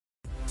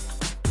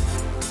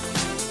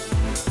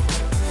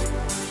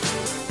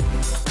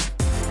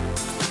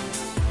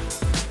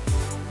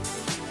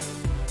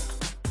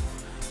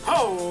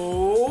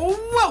Oh,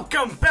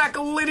 welcome back,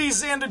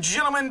 ladies and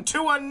gentlemen,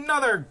 to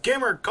another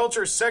Gamer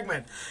Culture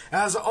segment.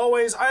 As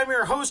always, I'm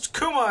your host,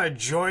 Kuma,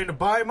 joined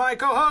by my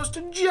co-host,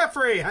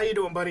 Jeffrey. How you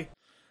doing, buddy?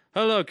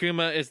 Hello,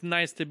 Kuma. It's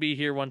nice to be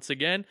here once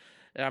again.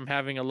 I'm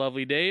having a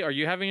lovely day. Are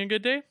you having a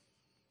good day?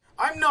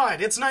 I'm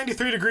not. It's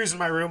 93 degrees in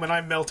my room, and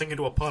I'm melting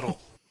into a puddle.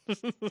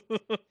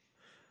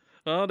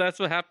 Well, that's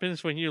what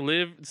happens when you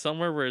live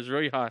somewhere where it's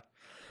really hot.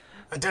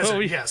 A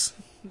desert, yes.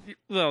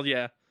 Well,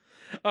 yeah.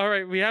 All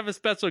right, we have a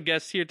special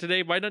guest here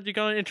today. Why don't you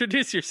go and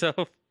introduce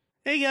yourself?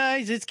 Hey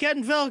guys, it's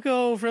Captain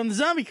Falco from the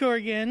Zombie Corps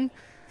again.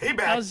 Hey,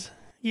 back.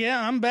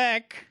 Yeah, I'm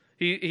back.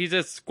 He's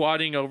just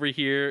squatting over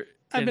here.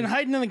 I've been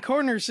hiding in the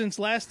corner since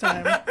last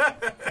time.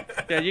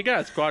 Yeah, you got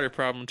a squatter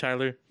problem,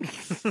 Tyler.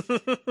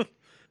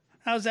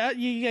 How's that?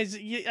 You guys,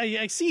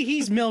 I see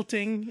he's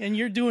melting, and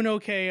you're doing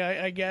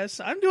okay, I guess.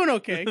 I'm doing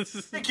okay.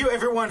 Thank you,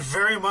 everyone,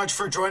 very much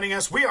for joining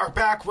us. We are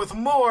back with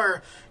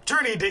more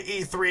Journey to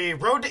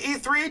E3. Road to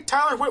E3?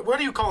 Tyler, what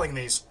are you calling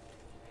these?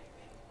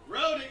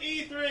 Road to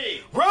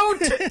E3! Road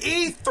to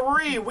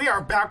E3! We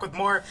are back with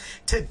more.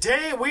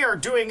 Today we are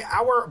doing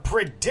our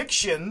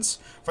predictions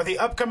for the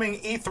upcoming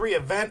E3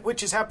 event,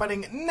 which is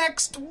happening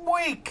next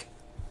week.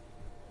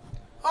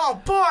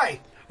 Oh,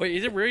 boy! Wait,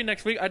 is it really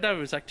next week? I thought it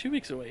was like 2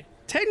 weeks away.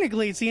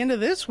 Technically, it's the end of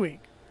this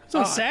week. It's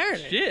on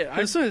Saturday. Shit.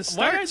 That's when it starts.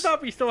 Why I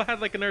thought we still had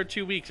like another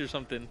 2 weeks or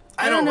something.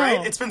 I know, don't know.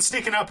 right? It's been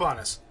sneaking up on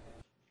us.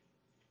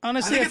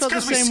 Honestly, I I think it's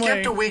felt the because we same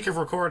skipped way. a week of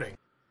recording.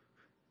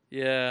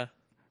 Yeah.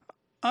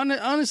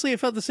 Honestly, I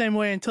felt the same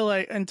way until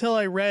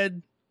I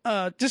read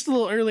just a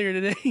little earlier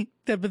today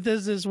that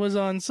Bethesda's was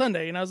on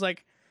Sunday, and I was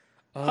like,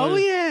 oh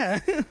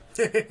yeah.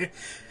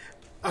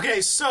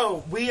 Okay,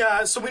 so we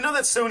know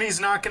that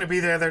Sony's not going to be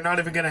there. They're not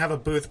even going to have a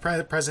booth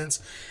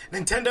presence.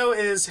 Nintendo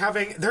is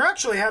they're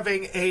actually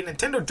having a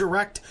Nintendo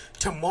Direct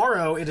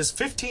tomorrow. It is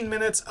 15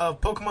 minutes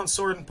of Pokemon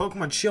Sword and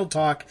Pokemon Shield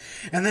talk,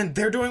 and then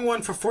they're doing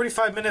one for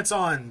 45 minutes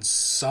on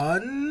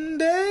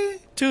Sunday?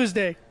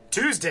 Tuesday.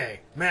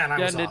 Man, I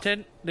was off.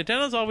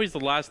 Nintendo's always the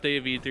last day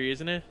of E3,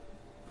 isn't it?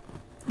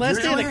 Last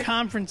day of Usually- the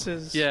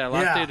conferences. Yeah,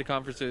 last Yeah. day of the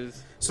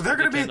conferences. So they're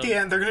going to be at Nintendo. the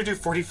end. They're going to do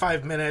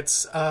 45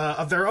 minutes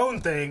of their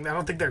own thing. I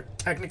don't think they're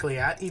technically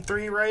at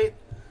E3, right?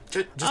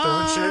 Just their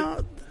own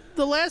shit?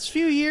 The last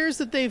few years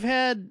that they've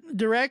had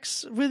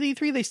directs with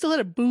E3, they still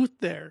had a booth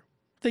there.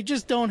 They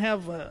just don't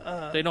have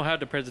a... They don't have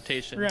the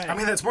presentation. right. I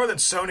mean, that's more than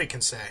Sony can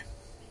say.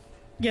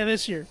 Yeah,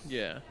 this year.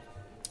 Yeah.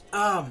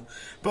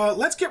 But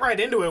let's get right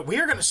into it. We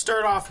are going to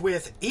start off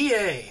with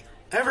EA,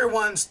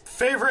 everyone's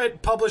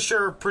favorite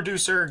publisher,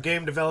 producer,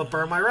 game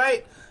developer. Am I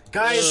right?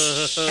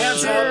 Guys,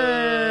 hands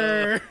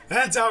up.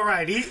 That's all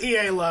right.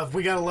 EA love.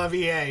 We got to love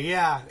EA.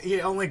 Yeah,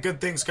 only good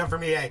things come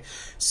from EA.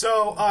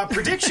 So,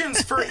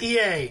 predictions for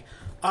EA.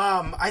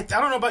 I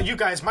don't know about you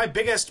guys. My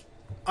biggest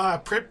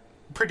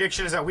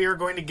prediction is that we are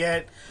going to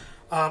get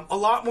a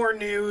lot more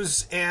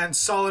news and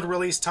solid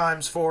release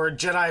times for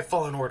Jedi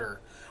Fallen Order,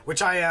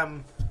 which I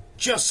am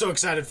just so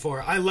excited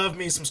for. I love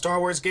me some Star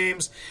Wars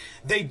games.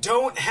 They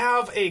don't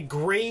have a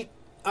great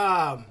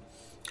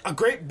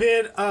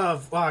bit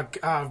of what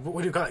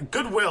do you call it?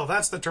 Goodwill.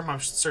 That's the term I'm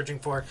searching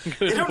for.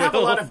 They don't have a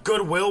lot of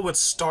goodwill with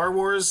Star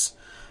Wars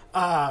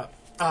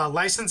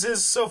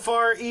licenses so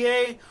far,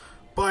 EA.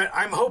 But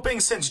I'm hoping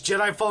since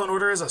Jedi Fallen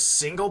Order is a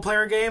single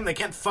player game, they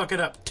can't fuck it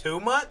up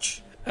too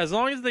much. As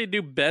long as they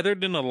do better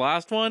than the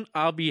last one,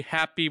 I'll be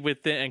happy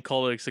with it and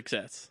call it a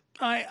success.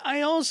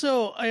 I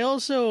also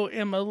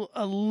am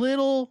a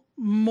little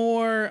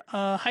more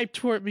hyped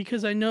for it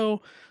because I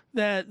know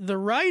that the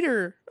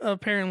writer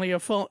apparently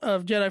of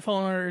Jedi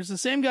Fallen Order is the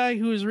same guy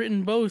who has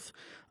written both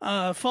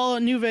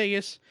Fallout New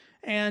Vegas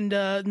and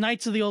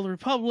Knights of the Old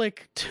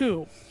Republic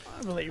 2,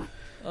 I believe.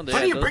 Oh, How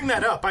do you bring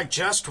that up? I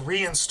just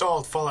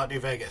reinstalled Fallout New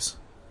Vegas.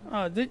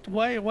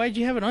 Why'd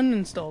you have it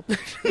uninstalled?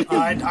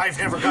 I've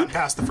never gotten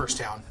past the first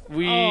town.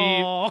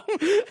 Oh,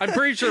 I'm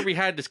pretty sure we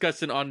had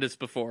discussed it on this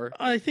before.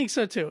 I think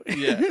so too.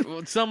 Yeah.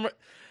 Well,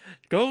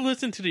 go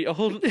listen to the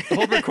old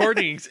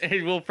recordings,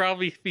 and we'll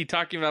probably be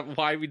talking about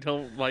why we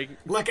don't like.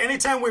 Look,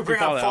 anytime we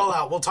bring up Fallout.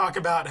 Fallout, we'll talk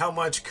about how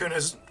much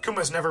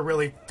Kuma's never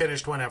really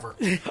finished one ever.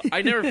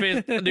 I never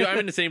finished. Dude, I'm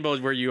in the same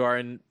boat where you are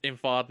in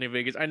Fallout New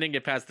Vegas. I didn't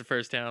get past the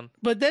first town.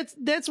 But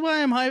that's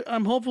why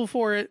I'm hopeful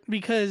for it,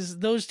 because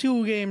those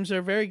two games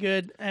are very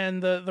good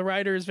and the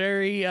writer is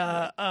very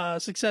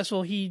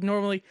successful. He's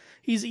normally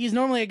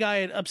a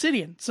guy at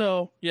Obsidian,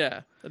 so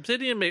Yeah,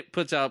 Obsidian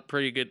puts out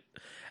pretty good.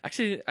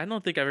 Actually, I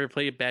don't think I've ever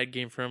played a bad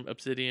game from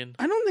Obsidian.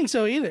 I don't think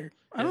so either.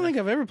 I don't think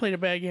I've ever played a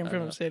bad game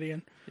from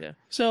Obsidian. Yeah.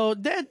 So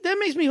that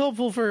makes me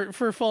hopeful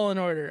for Fallen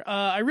Order.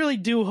 I really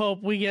do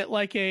hope we get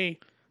like a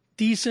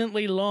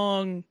decently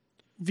long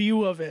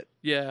view of it.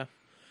 Yeah.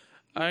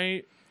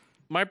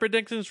 My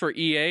predictions for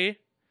EA,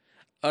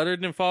 other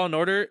than Fallen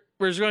Order,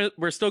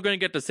 we're still going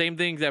to get the same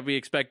things that we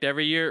expect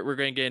every year. We're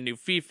going to get a new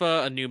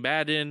FIFA, a new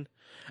Madden.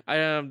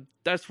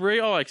 That's really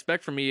all I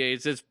expect from EA.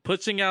 Is just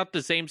pushing out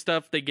the same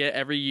stuff they get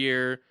every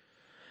year.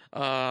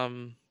 I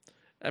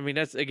mean,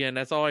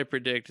 that's all I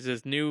predict. Is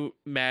just new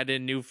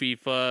Madden, new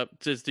FIFA,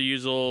 just the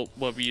usual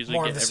what we usually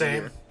More get of the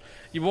every same.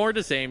 year. More of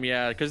the same,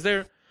 yeah. Because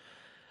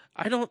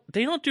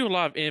They don't do a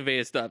lot of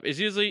innovative stuff. It's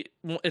usually,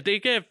 if they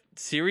get a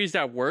series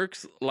that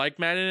works, like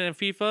Madden and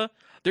FIFA,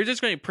 they're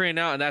just going to print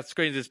it out, and that's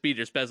going to just be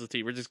their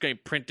specialty. We're just going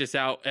to print this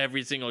out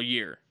every single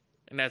year,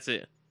 and that's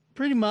it.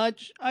 Pretty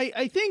much.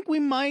 I think we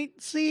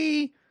might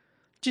see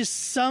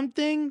just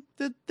something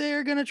that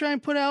they're going to try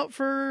and put out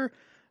for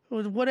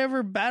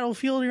whatever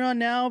Battlefield you're on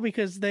now,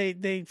 because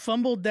they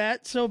fumbled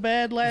that so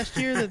bad last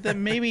year that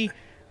maybe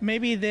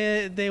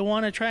they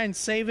want to try and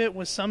save it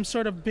with some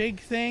sort of big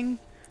thing.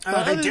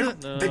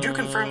 They do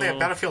confirm they have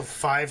Battlefield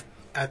 5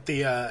 at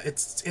the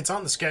it's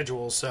on the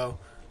schedule, so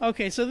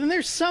okay, so then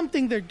there's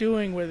something they're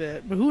doing with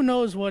it, but who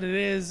knows what it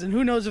is, and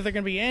who knows if they're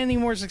going to be any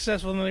more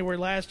successful than they were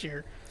last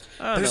year.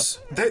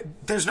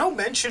 There's no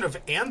mention of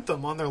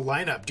Anthem on their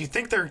lineup. Do you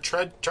think they're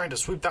trying to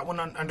sweep that one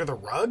under the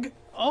rug?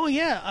 Oh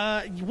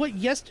yeah,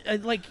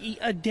 like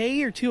a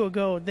day or two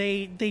ago,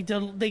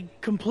 they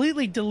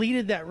completely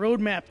deleted that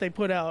roadmap they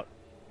put out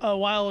a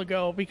while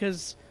ago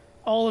because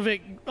all of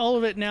it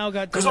now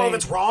got delayed. Because all of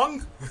it's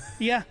wrong?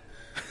 Yeah.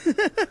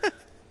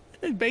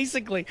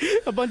 Basically,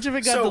 a bunch of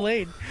it got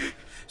delayed.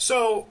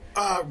 So,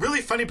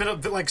 really funny bit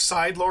of like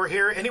side lore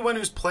here. Anyone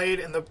who's played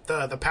in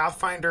the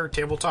Pathfinder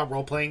tabletop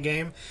role-playing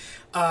game,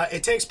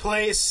 it takes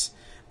place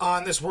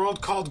on this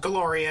world called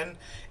Golarion,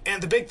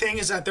 and the big thing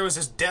is that there was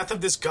this death of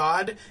this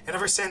god, and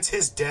ever since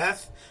his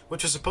death,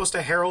 which was supposed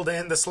to herald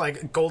in this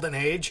like golden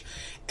age,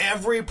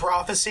 every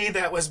prophecy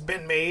that was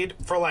been made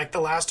for like the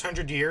last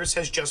 100 years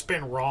has just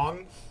been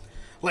wrong.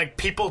 Like,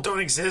 people don't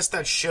exist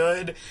that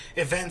should,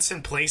 events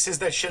and places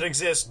that should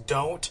exist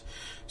don't.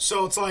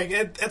 So it's like,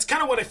 it's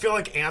kind of what I feel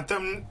like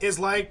Anthem is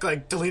like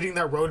deleting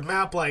their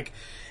roadmap. Like,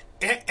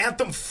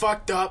 Anthem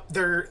fucked up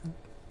their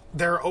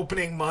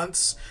opening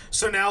months,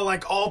 so now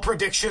like all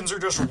predictions are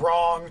just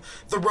wrong,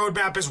 the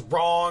roadmap is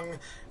wrong,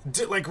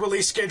 like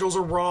release schedules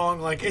are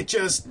wrong, like it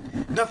just,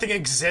 nothing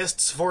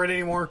exists for it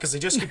anymore because they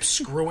just keep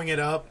screwing it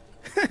up.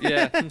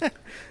 Yeah.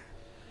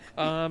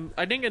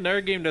 I think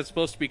another game that's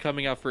supposed to be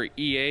coming out for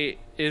EA,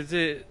 is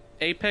it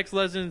Apex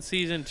Legends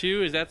Season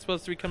 2? Is that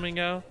supposed to be coming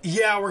out?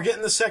 Yeah, we're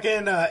getting the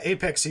second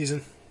Apex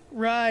season.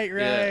 Right.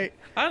 Yeah.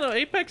 I don't know,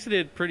 Apex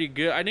did pretty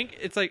good. I think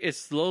it's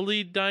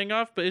slowly dying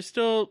off, but it's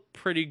still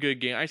pretty good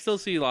game. I still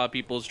see a lot of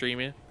people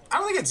streaming. I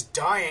don't think it's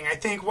dying. I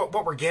think what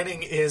we're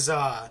getting is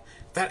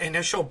that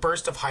initial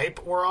burst of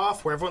hype we're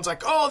off, where everyone's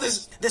like, oh,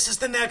 this is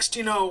the next,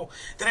 the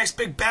next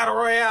big battle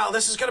royale.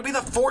 This is going to be the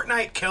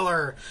Fortnite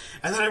killer.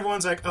 And then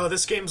everyone's like, oh,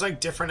 this game's like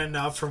different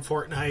enough from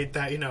Fortnite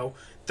that,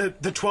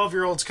 the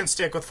 12-year-olds can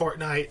stick with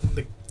Fortnite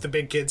and the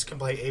big kids can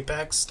play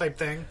Apex type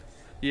thing.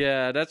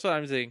 Yeah, that's what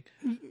I'm saying.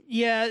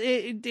 Yeah,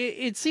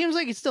 it seems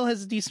like it still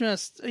has a decent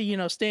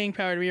staying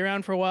power to be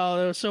around for a while,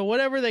 though. So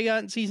whatever they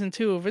got in Season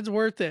 2, if it's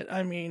worth it,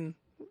 I mean,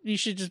 you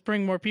should just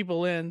bring more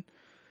people in.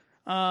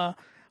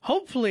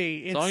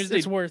 Hopefully it's worth it.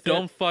 As long as they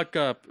don't fuck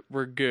up,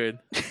 we're good.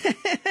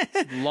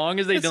 As long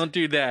as they don't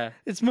do that.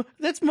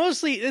 That's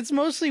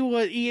mostly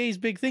what EA's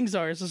big things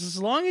are. So as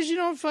long as you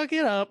don't fuck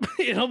it up,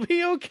 it'll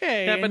be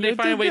okay. Yeah, but they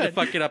find a way to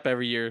fuck it up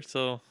every year,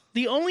 so...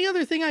 The only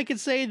other thing I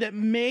could say that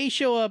may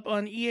show up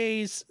on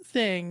EA's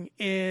thing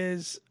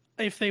is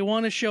if they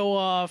want to show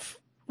off,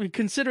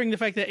 considering the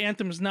fact that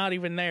Anthem's not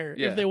even there,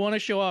 if they want to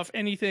show off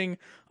anything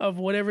of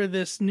whatever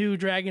this new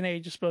Dragon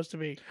Age is supposed to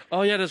be.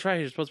 Oh, yeah, that's right.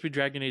 It's supposed to be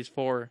Dragon Age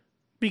 4.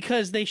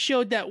 Because they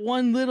showed that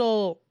one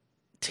little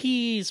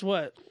tease,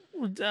 at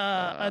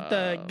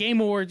the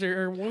Game Awards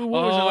or what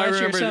was it last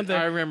year or something.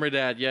 I remember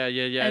that. Yeah.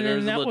 And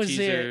then that was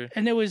teaser. It.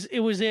 And it was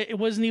it. It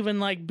wasn't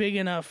even like big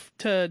enough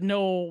to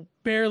know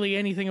barely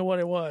anything of what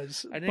it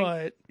was. I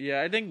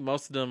think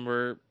most of them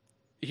were,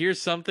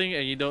 here's something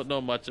and you don't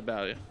know much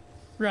about it.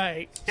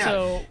 Right. Yeah.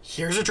 So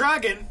here's a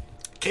dragon.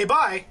 Okay,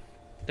 bye.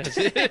 That's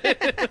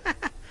it.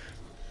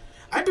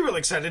 I'd be really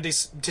excited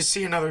to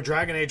see another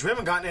Dragon Age. We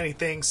haven't gotten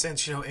anything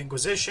since,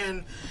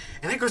 Inquisition.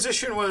 And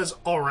Inquisition was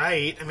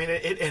alright. I mean,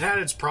 it had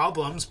its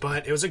problems,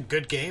 but it was a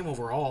good game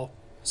overall.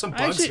 Some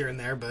bugs here and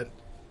there, but...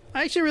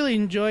 I actually really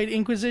enjoyed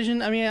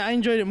Inquisition. I mean, I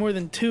enjoyed it more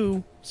than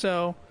 2,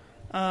 so...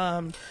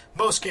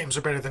 Most games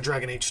are better than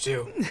Dragon Age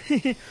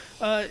 2.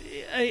 I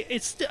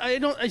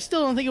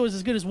still don't think it was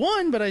as good as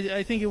 1, but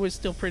I think it was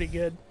still pretty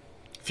good.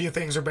 Few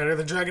things are better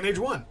than Dragon Age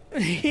 1.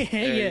 There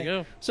you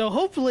go. So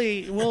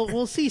hopefully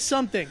we'll see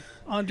something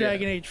on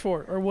Dragon Age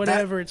 4 or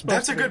whatever it's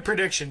supposed to be. That's a good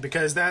prediction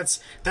because that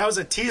was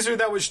a teaser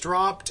that was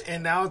dropped,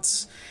 and now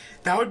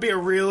that would be a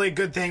really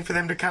good thing for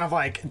them to kind of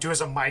like do as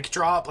a mic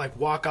drop, like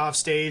walk off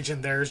stage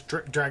and there's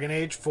Dragon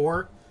Age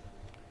 4.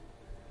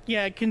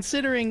 Yeah,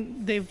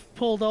 considering they've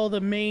pulled all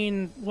the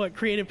main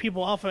creative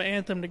people off of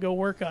Anthem to go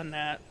work on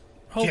that.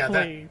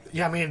 Hopefully.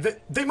 I mean,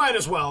 they might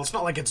as well. It's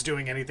not like it's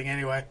doing anything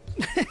anyway.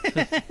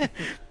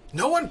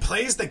 No one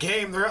plays the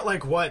game. They're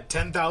at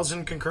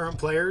 10,000 concurrent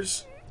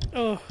players?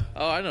 Oh,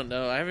 I don't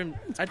know. I haven't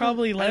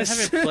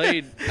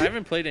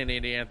played any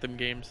of the Anthem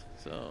games,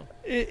 so.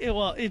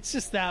 It's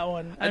just that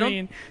one. I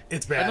mean,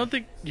 it's bad.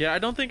 I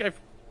don't think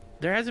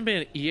there hasn't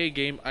been an EA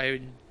game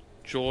I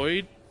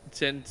enjoyed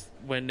since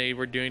when they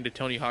were doing the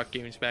Tony Hawk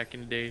games back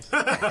in the days.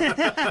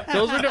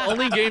 Those were the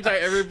only games I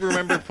ever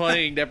remember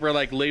playing that were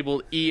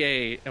labeled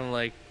EA, and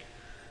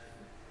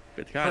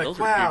But God, Like, those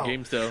wow, are good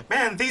games, though.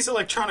 man, these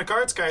Electronic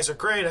Arts guys are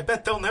great. I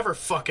bet they'll never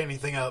fuck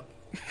anything up.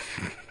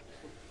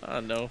 I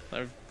don't know.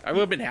 I would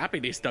have been happy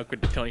they stuck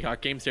with the Tony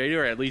Hawk games. They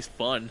were at least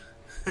fun.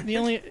 The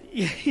only,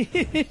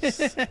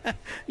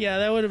 yeah,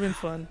 that would have been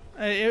fun.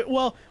 It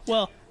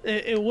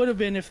would have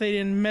been if they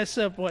didn't mess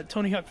up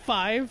Tony Hawk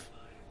 5.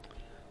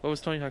 What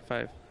was Tony Hawk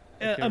 5?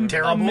 A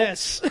Terrible.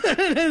 mess,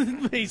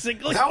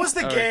 basically. That was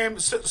the All game.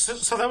 So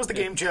that was the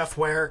game, Jeff,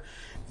 where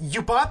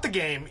you bought the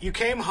game, you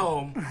came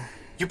home,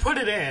 you put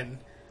it in,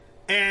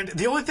 and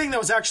the only thing that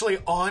was actually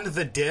on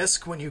the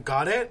disc when you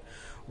got it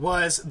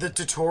was the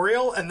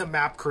tutorial and the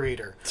map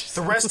creator.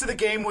 The rest of the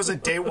game was a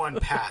day one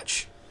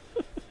patch.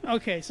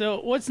 Okay,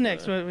 so what's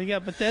next? We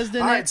got Bethesda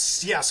All right,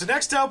 next. yeah. So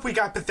next up, we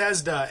got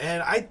Bethesda,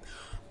 and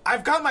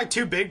I've got my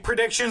two big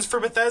predictions for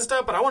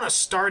Bethesda, but I want to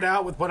start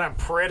out with what I'm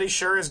pretty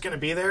sure is going to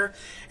be there.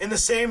 In the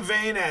same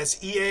vein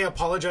as EA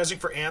apologizing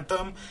for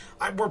Anthem,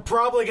 we're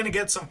probably going to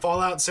get some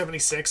Fallout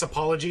 76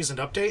 apologies and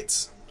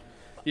updates.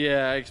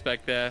 Yeah, I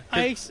expect that.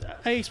 I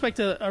expect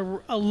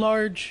a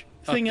large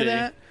thing of Update.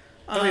 that.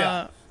 Oh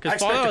yeah, I expect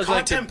Fallout a is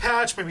like content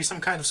patch, maybe some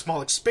kind of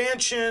small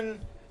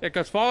expansion.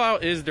 Because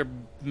Fallout is their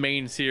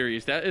main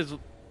series. That is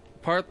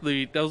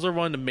partly, those are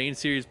one of the main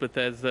series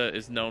Bethesda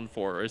is known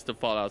for, is the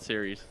Fallout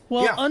series.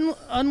 Well, Yeah.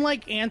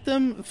 unlike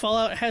Anthem,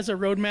 Fallout has a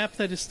roadmap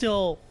that is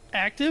still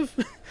active,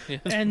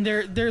 and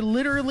they're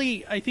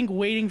literally, I think,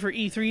 waiting for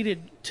E3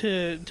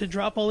 to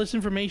drop all this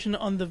information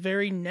on the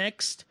very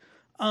next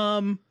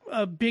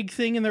a big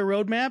thing in their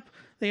roadmap.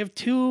 They have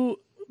two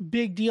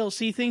big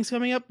DLC things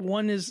coming up.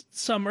 One is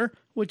summer,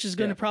 which is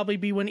going to probably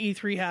be when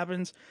E3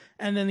 happens,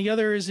 and then the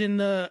other is in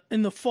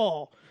the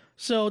fall.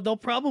 So they'll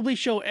probably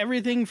show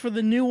everything for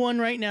the new one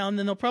right now, and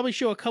then they'll probably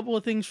show a couple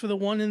of things for the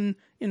one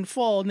in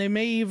fall, and they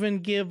may even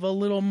give a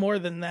little more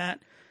than that.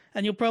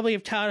 And you'll probably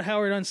have Todd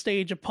Howard on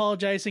stage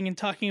apologizing and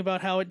talking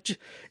about how it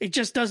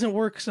just doesn't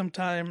work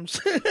sometimes.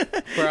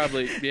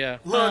 Probably, yeah.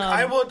 Look,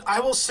 I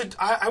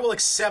will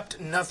accept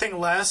nothing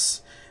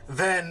less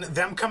than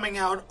them coming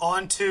out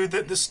onto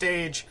the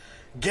stage,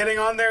 getting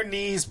on their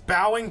knees,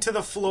 bowing to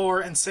the floor,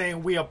 and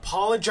saying, "We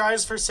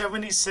apologize for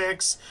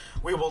 76.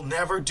 We will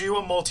never do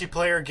a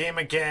multiplayer game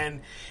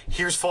again.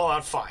 Here's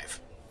Fallout 5."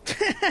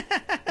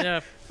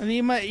 Yeah. I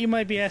mean, you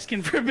might be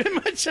asking for a bit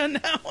much on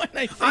that one,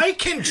 I think. I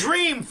can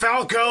dream,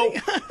 Falco.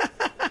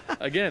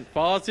 Again,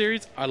 Fallout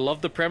series, I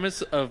love the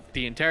premise of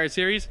the entire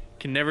series.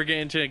 Can never get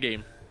into a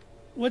game.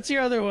 What's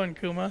your other one,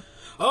 Kuma?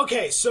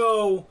 Okay,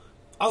 so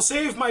I'll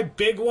save my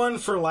big one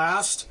for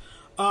last.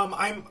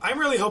 I'm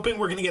really hoping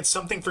we're gonna get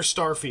something for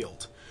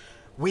Starfield.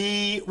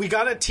 We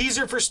got a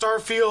teaser for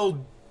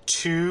Starfield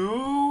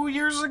 2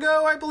 years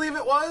ago, I believe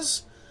it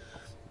was,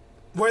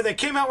 where they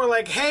came out. We're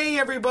like, "Hey,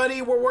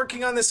 everybody, we're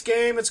working on this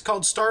game. It's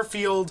called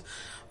Starfield.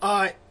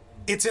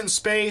 It's in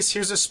space.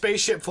 Here's a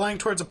spaceship flying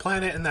towards a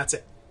planet, and that's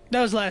it."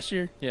 That was last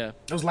year. Yeah.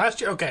 It was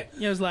last year. Okay.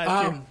 Yeah, it was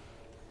last year.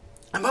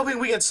 I'm hoping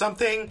we get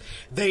something.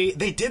 They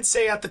did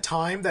say at the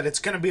time that it's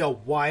going to be a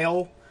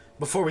while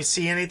before we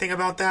see anything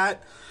about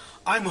that.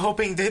 I'm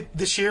hoping that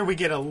this year we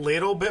get a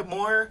little bit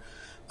more.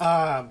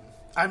 I'm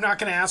not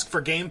going to ask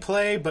for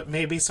gameplay, but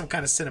maybe some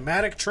kind of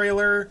cinematic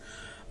trailer,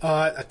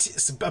 a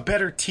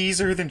better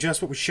teaser than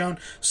just what was shown.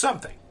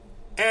 Something.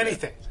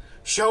 Anything.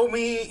 Show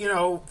me,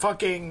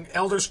 fucking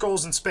Elder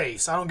Scrolls in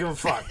space. I don't give a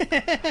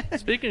fuck.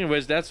 Speaking of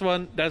which, that's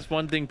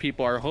one thing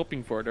people are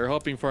hoping for. They're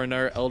hoping for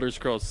another Elder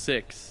Scrolls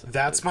 6.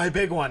 That's my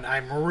big one.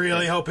 I'm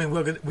really hoping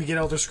we get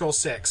Elder Scrolls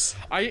 6.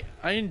 I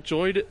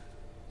enjoyed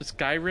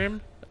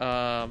Skyrim.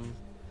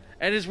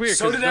 And it's weird.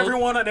 So did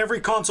everyone on every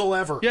console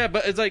ever. Yeah,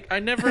 but it's like I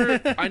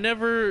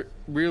never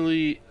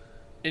really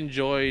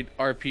enjoyed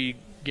RP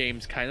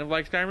games kind of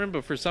like Skyrim,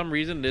 but for some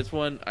reason this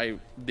one I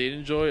did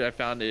enjoy.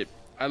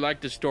 I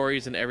like the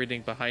stories and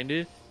everything behind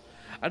it.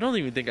 I don't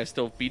even think I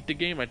still beat the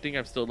game. I think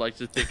I'm still like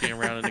just dicking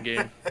around in the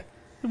game.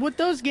 With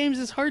those games,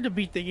 it's hard to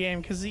beat the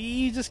game because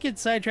you just get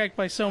sidetracked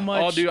by so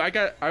much. Oh, dude,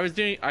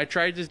 I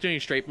tried just doing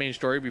straight main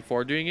story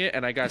before doing it,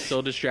 and I got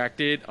so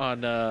distracted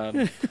on.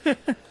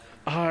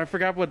 I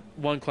forgot what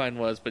one clan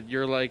was, but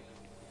you're like,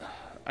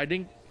 I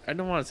don't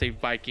want to say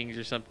Vikings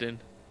or something.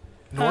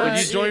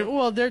 Nords? you join-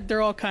 Well,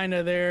 they're all kind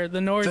of there. The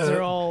Nords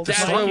are all. the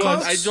That's what it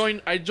was.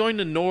 Vikings? I joined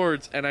the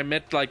Nords, and I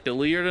met like the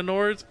leader of the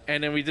Nords,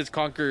 and then we just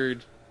conquered.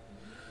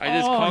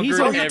 he's Oh, on-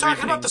 you're everything.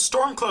 talking about the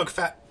Stormcloak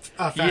faction.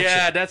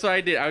 Yeah, that's what I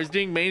did. I was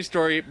doing main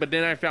story, but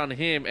then I found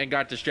him and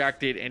got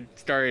distracted and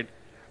started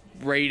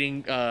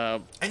raiding.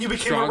 And you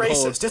became a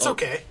Strongholds. racist. It's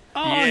okay.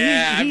 Oh,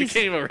 Yeah, I he's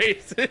became a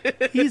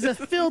racist. he's a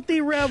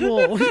filthy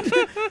rebel.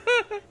 You're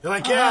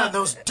like, yeah,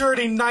 those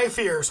dirty knife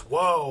ears.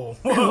 Whoa,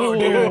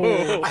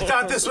 dude. I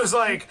thought this was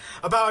like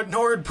about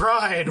Nord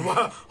pride.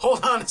 Whoa,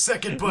 hold on a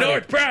second, buddy.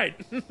 Nord pride.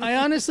 I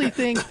honestly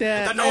think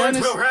that The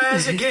Nords will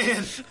rise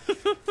again.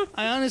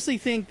 I honestly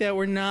think that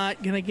we're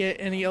not gonna get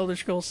any Elder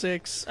Scrolls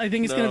 6. I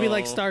think it's gonna be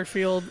like No.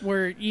 Starfield,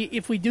 where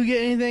if we do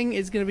get anything,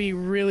 it's gonna be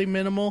really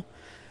minimal.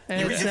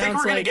 And You it think sounds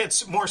we're going like to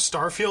get more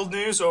Starfield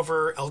news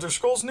over Elder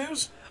Scrolls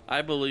news?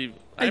 I believe.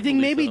 I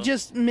think believe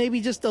so. maybe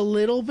just a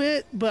little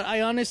bit, but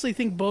I honestly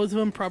think both of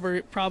them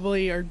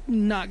probably are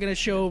not going to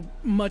show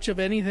much of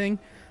anything.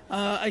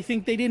 I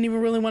think they didn't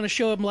even really want to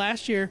show them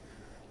last year.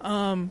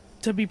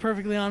 To be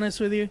perfectly honest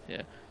with you,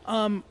 Yeah.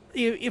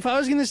 if I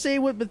was going to say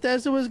what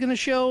Bethesda was going to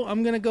show,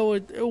 I'm going to go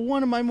with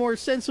one of my more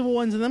sensible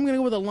ones, and I'm going to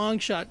go with a long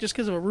shot just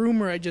because of a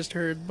rumor I just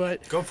heard.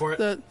 But Go for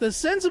it. The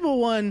sensible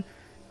one,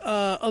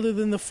 other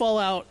than the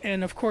Fallout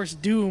and of course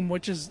Doom,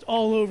 which is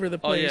all over the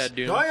Oh place. yeah,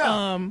 dude.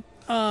 Oh,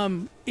 yeah.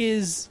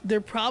 Is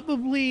they're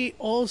probably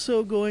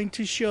also going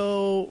to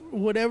show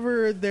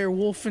whatever their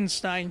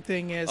Wolfenstein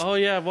thing is. Oh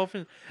yeah,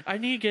 Wolfen. I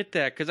need to get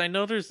that because I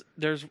know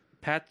there's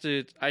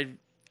patches.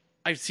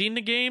 I've seen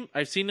the game.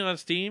 I've seen it on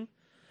Steam.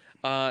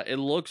 It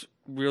looks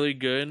really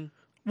good.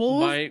 Well,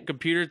 My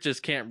computer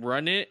just can't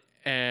run it,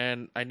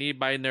 and I need to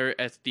buy another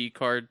SD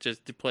card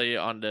just to play it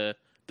on the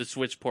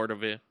Switch port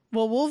of it.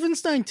 Well,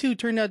 Wolfenstein 2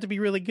 turned out to be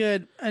really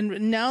good,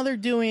 and now they're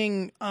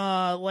doing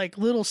like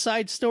little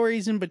side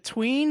stories in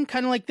between,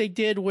 kind of like they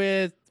did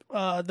with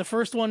the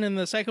first one and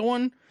the second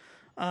one,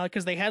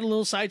 because they had a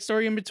little side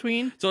story in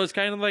between. So it's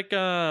kind of like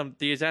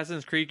the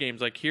Assassin's Creed games.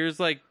 Like here's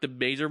like the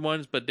major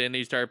ones, but then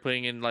they started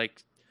putting in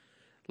like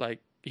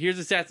here's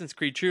Assassin's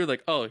Creed 2,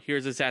 like, oh,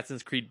 here's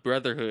Assassin's Creed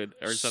Brotherhood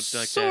or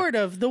something like that. Sort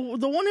of. The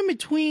one in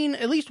between,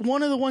 at least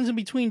one of the ones in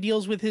between,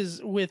 deals with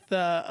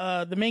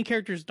the main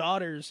character's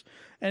daughters,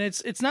 and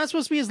it's not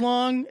supposed to be as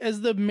long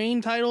as the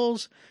main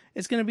titles.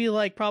 It's going to be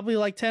like probably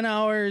like 10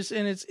 hours,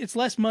 and it's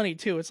less money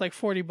too. It's like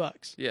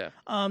 $40. Yeah.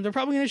 They're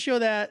probably going to show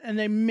that, and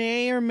they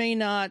may or may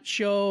not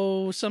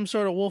show some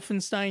sort of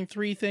Wolfenstein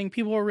 3 thing.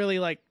 People are really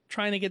like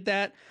trying to get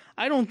that.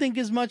 I don't think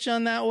as much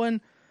on that one.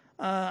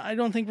 I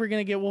don't think we're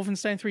going to get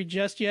Wolfenstein 3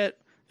 just yet.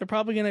 They're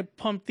probably going to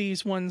pump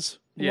these ones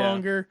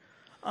longer.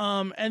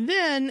 And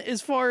then,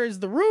 as far as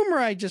the rumor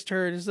I just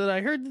heard, is that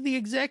I heard that the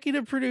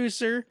executive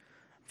producer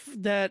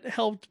that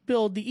helped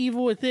build The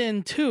Evil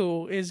Within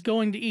 2 is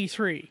going to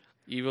E3.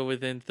 Evil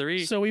Within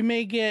 3. So we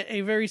may get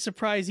a very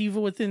surprise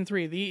Evil Within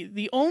 3.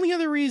 The only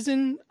other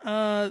reason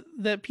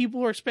that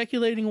people are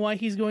speculating why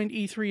he's going to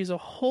E3 is a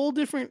whole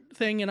different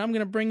thing, and I'm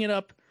going to bring it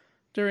up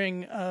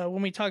during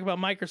when we talk about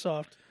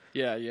Microsoft.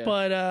 Yeah.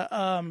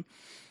 But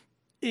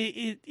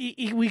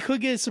we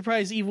could get a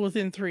surprise Evil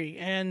Within 3,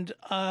 and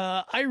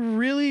I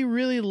really,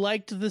 really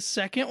liked the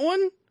second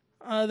one.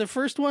 The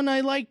first one I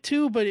liked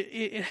too, but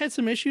it had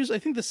some issues. I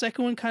think the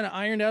second one kind of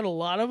ironed out a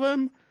lot of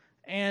them.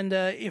 And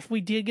if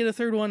we did get a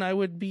third one,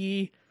 I'd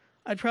be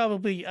way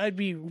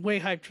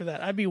hyped for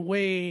that. I'd be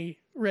way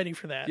ready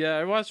for that. Yeah,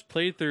 I watched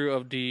playthrough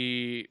of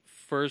the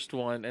first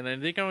one, and I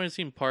think I only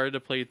seen part of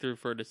the playthrough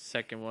for the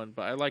second one,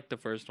 but I liked the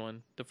first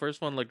one. The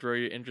first one looked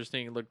very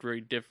interesting. It looked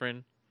very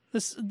different.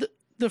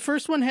 The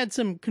first one had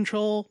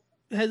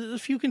a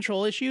few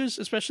control issues,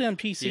 especially on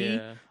PC.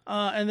 Yeah.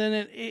 And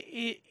then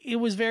it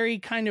was very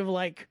kind of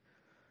like,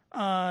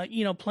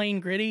 plain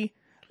gritty.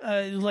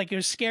 Like it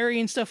was scary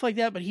and stuff like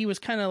that, but he was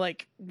kind of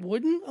like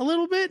wooden a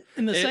little bit.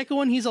 In the second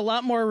one, he's a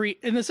lot more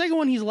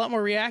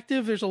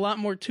reactive. There's a lot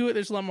more to it.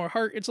 There's a lot more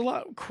heart. It's a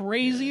lot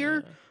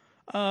crazier,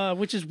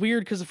 which is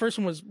weird because the first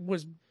one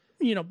was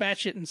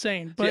batshit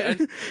insane. But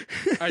yeah,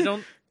 I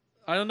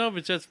don't know if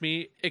it's just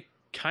me. It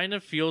kind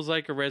of feels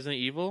like a Resident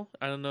Evil.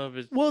 I don't know if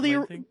it's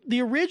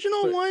the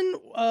original one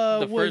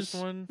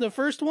the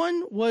first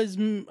one was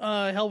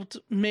helped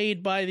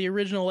made by the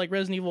original like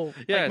Resident Evil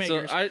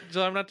makers.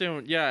 So I'm not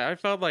doing I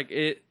felt like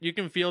it. You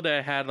can feel that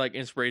it had like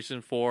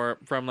inspiration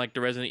from like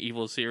the Resident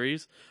Evil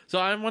series. So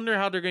I wonder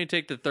how they're going to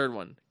take the third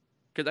one,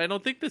 because I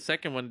don't think the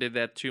second one did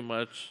that too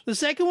much. The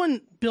second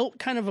one built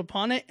kind of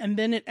upon it, and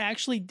then it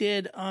actually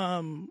did.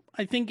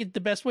 I think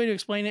the best way to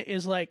explain it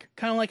is like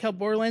kind of like how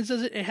Borderlands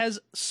does it. It has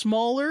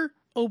smaller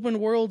open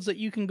worlds that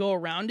you can go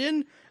around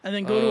in, and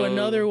then go to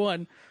another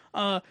one.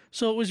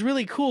 So it was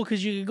really cool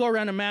because you could go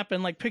around a map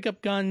and like pick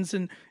up guns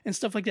and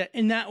stuff like that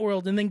in that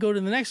world, and then go to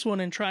the next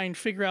one and try and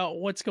figure out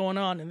what's going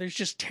on. And there's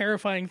just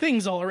terrifying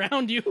things all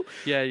around you.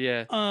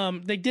 Yeah.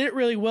 They did it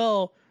really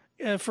well.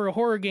 For a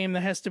horror game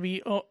that has to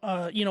be,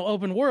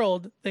 open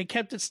world, they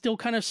kept it still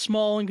kind of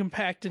small and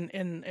compact and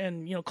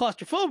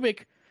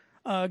claustrophobic,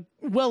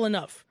 well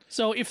enough.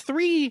 So if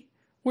 3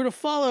 were to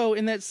follow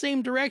in that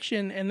same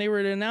direction and they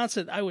were to announce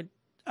it, I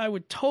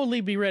would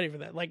totally be ready for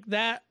that. Like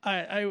that,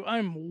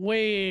 I'm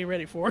way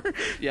ready for.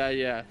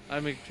 Yeah.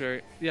 I'm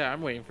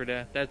waiting for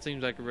that. That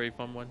seems like a very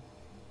fun one.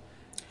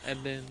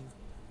 And then,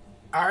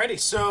 Alrighty,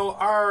 so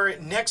our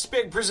next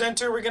big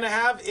presenter we're gonna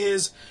have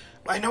is.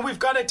 I know we've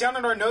got it down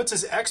in our notes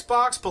as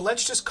Xbox, but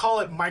let's just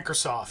call it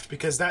Microsoft,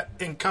 because that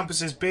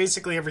encompasses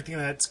basically everything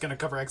that's going to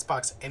cover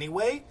Xbox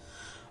anyway.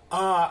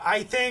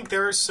 I think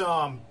there are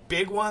some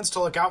big ones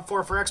to look out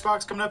for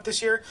Xbox coming up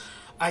this year.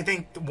 I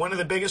think one of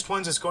the biggest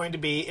ones is going to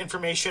be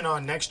information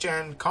on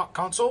next-gen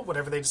console,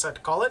 whatever they decide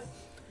to call it.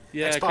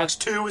 yeah, Xbox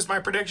 2 is my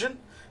prediction,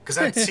 because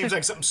that seems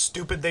like something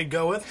stupid they'd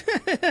go with.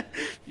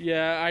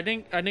 Yeah, I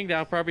think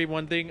that'll probably be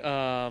one thing.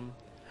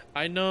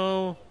 I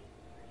know,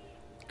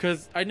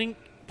 because I think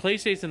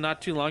PlayStation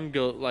not too long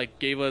ago like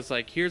gave us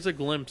like here's a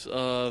glimpse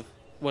of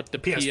what the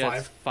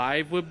PS5.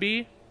 PS5 would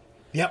be.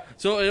 Yep.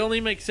 So it only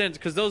makes sense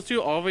because those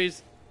two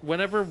always,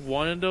 whenever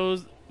one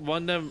of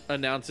them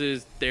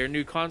announces their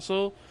new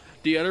console,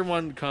 the other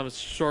one comes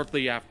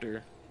shortly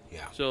after.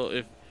 Yeah. So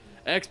if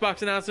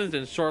Xbox announces,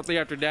 then shortly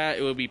after that,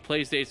 it will be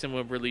PlayStation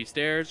would release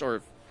theirs, or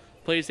if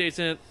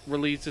PlayStation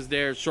releases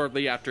theirs,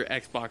 shortly after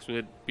Xbox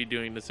would be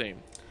doing the same.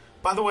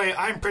 By the way,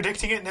 I'm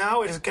predicting it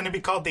now. It is going to be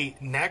called the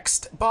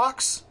Next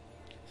Box.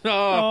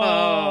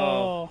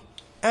 Oh.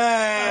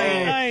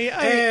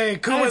 Hey,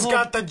 Kuma's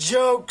got the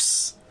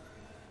jokes.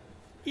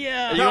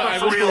 Yeah. You know, No,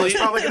 but for real, it's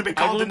probably going to be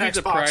I called the wouldn't be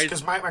Next Box surprised.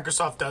 because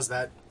Microsoft does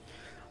that.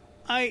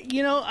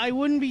 I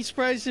wouldn't be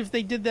surprised if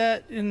they did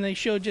that and they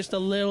showed just a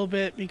little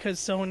bit because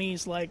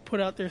Sony's like put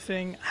out their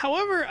thing.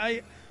 However,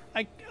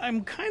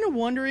 I'm kind of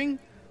wondering,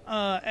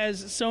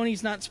 as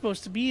Sony's not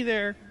supposed to be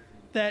there,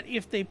 that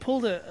if they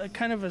pulled a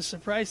kind of a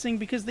surprise thing,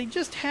 because they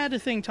just had a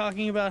thing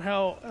talking about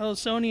how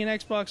Sony and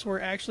Xbox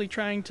were actually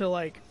trying to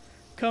like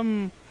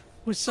come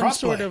with some Crossplay.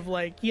 sort of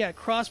like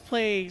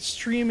crossplay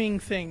streaming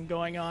thing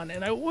going on,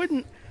 and I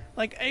wouldn't.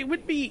 Like it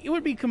would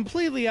be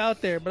completely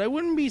out there, but I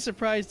wouldn't be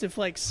surprised if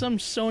like some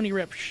Sony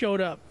rep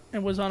showed up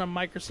and was on a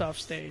Microsoft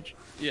stage.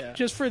 Yeah.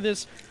 Just for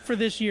this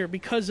year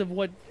because of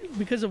what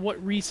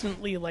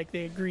recently like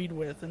they agreed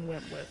with and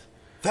went with.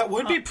 That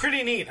would be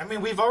pretty neat. I mean,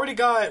 we've already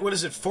got, what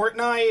is it,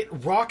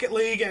 Fortnite, Rocket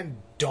League, and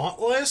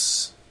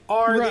Dauntless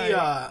are Right.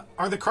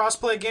 the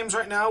crossplay games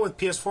right now with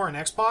PS4 and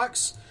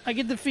Xbox. I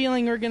get the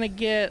feeling we're gonna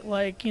get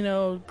like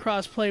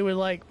crossplay with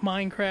like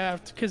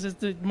Minecraft because it's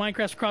the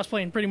Minecraft's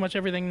crossplay in pretty much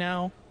everything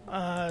now,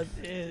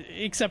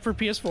 except for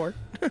PS4.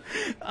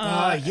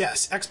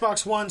 Yes,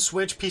 Xbox One,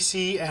 Switch,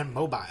 PC, and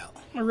mobile.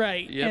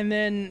 Right, Yep. and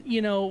then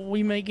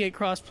we may get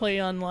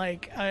crossplay on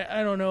like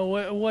I don't know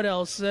what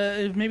else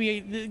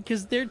maybe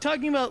because they're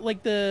talking about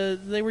like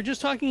they were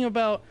just talking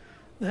about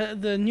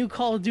the new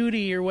Call of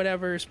Duty or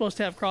whatever is supposed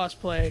to have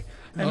crossplay,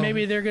 and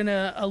maybe they're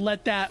gonna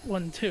let that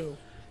one too.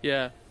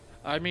 Yeah.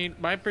 I mean,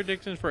 my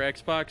predictions for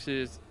Xbox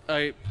is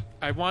I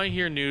want to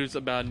hear news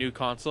about a new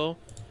console,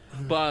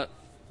 but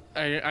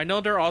I know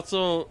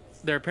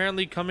they're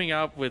apparently coming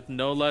out with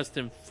no less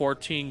than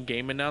 14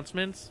 game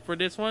announcements for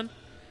this one.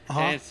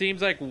 And it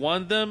seems like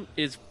one of them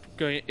is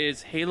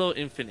Halo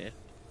Infinite.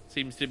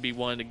 Seems to be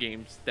one of the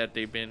games that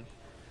they've been.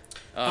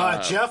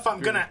 Jeff, I'm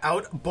going to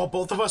out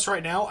both of us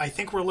right now. I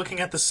think we're looking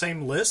at the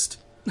same list.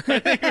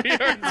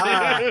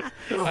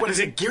 What is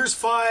it? Gears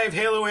 5,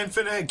 Halo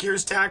Infinite,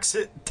 Gears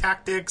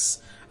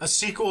Tactics, a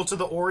sequel to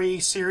the Ori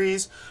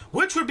series,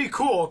 which would be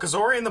cool because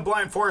Ori and the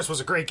Blind Forest was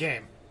a great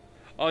game.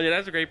 Oh yeah,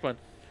 that's a great one.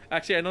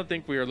 Actually, I don't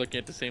think we were looking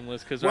at the same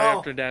list because Well, right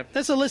after that.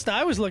 That's a list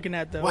I was looking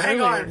at though. Well, hang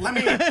earlier.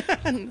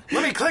 on.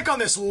 Let me click on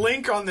this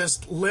link on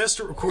this list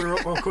real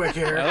quick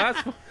here.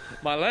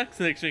 My last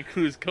section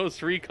includes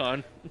Ghost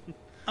Recon,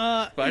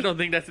 but I don't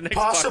think that's an Xbox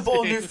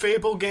Possible game. new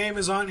Fable game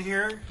is on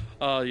here.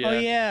 Oh yeah.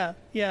 Oh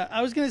yeah.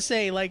 I was gonna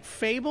say like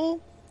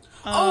Fable.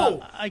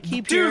 I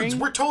keep dudes, hearing.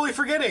 we're totally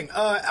forgetting.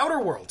 Outer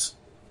Worlds.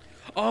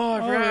 Oh, I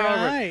forgot about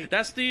it. right.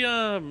 That's the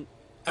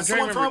That's the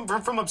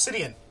one from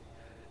Obsidian.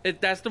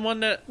 That's the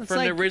one that from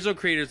like- the original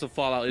creators of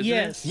Fallout, isn't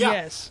Yes, it? Yeah.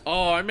 yes.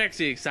 Oh, I'm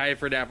actually excited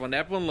for that one.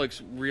 That one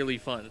looks really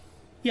fun.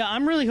 Yeah,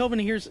 I'm really hoping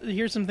to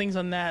hear some things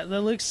on that.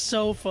 That looks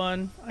so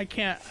fun. I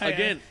can't.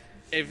 Again,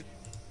 if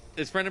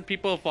it's friend of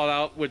people of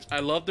Fallout, which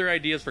I love their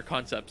ideas for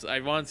concepts. I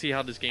want to see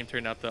how this game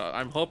turned out though.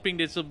 I'm hoping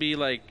this will be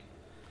like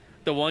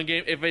the one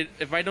game.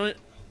 If I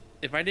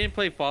didn't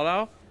play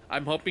Fallout,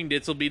 I'm hoping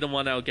this will be the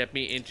one that will get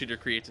me into their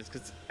creations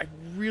because I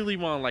really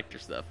want to like their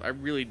stuff. I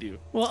really do.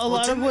 Well, a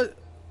lot of what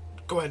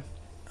Go ahead.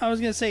 I was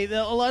gonna say,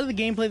 a lot of the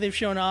gameplay they've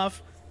shown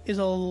off is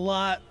a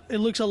lot. It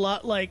looks a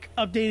lot like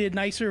updated,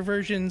 nicer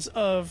versions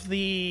of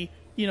the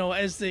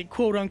as the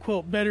quote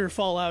unquote better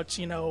Fallouts.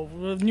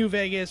 With New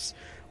Vegas,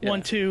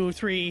 1, 2,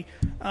 3.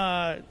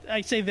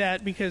 I say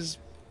that because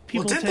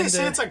people Well, didn't tend they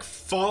say to. it's like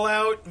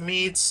Fallout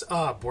meets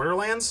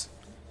Borderlands?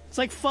 It's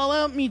like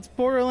Fallout meets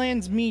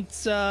Borderlands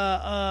meets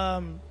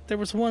there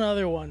was one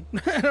other one.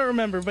 I don't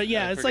remember, but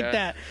yeah, I it's like forgot.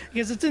 that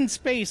because it's in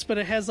space, but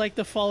it has like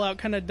the Fallout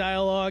kind of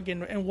dialogue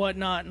and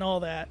whatnot and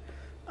all that.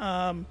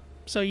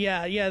 So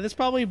yeah, that's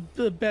probably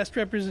the best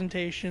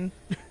representation.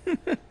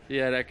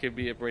 Yeah, that could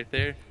be it right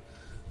there.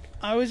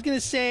 I was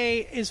gonna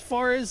say, as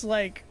far as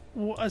like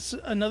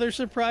another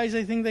surprise,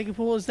 I think they could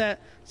pull is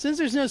that since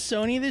there's no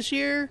Sony this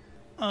year,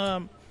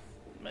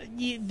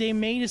 they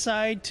may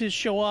decide to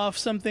show off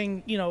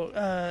something,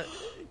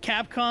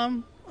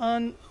 Capcom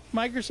on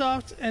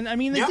Microsoft, and I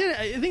mean they Yeah. did.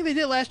 I think they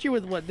did last year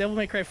with Devil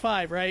May Cry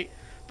 5, right?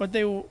 But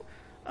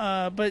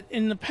but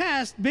in the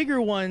past,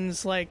 bigger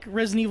ones like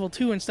Resident Evil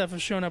 2 and stuff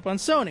have shown up on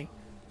Sony.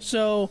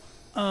 So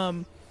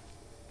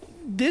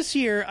this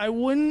year, I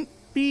wouldn't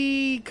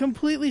be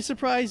completely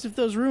surprised if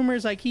those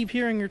rumors I keep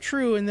hearing are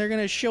true, and they're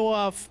going to show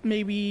off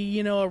maybe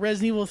a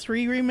Resident Evil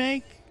 3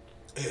 remake.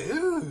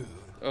 Ooh,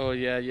 Oh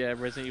yeah,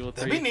 Resident Evil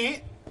 3. that'd be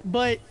neat.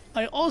 But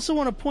I also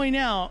want to point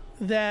out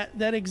that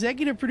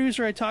executive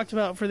producer I talked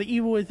about for the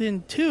Evil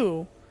Within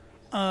 2,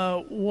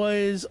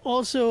 was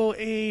also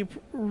a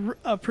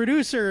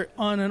producer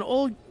on an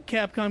old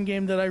Capcom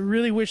game that I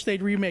really wish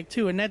they'd remake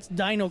too, and that's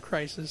Dino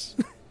Crisis.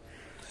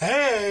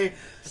 Hey,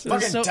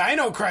 fucking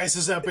Dino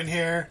Crisis up in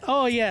here.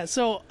 Oh yeah,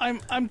 so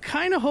I'm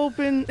kind of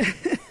hoping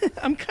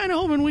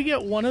we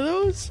get one of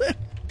those.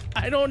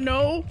 I don't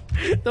know.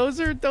 Those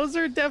are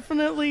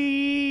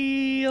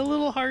definitely a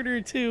little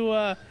harder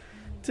to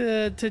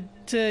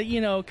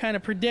kind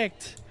of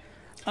predict.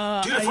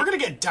 Dude, if we're gonna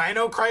get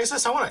Dino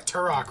Crisis, I want a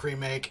Turok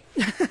remake.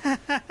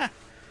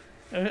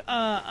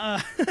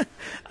 I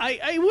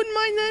wouldn't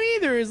mind that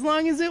either, as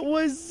long as it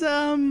was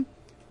it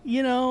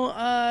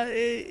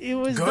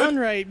was Good? done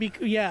right.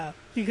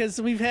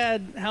 Because we've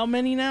had how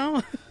many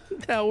now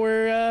that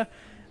were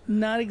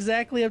not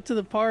exactly up to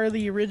the par of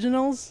the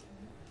originals.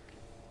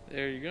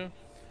 There you go.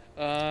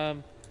 I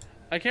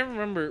can't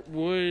remember.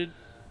 Would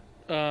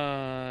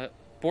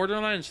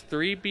Borderlands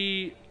 3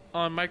 be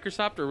on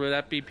Microsoft, or would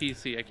that be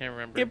PC? I can't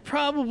remember. It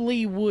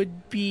probably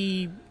would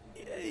be.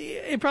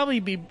 They'd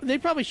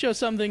probably show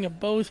something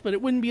of both, but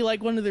it wouldn't be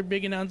like one of their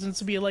big announcements.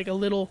 To be like a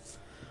little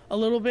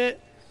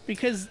bit,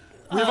 because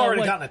We've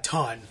already gotten a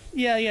ton.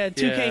 Yeah,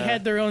 2K Yeah.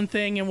 had their own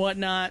thing and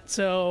whatnot,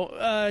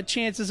 so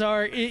chances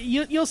are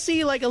you'll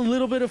see like a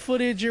little bit of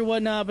footage or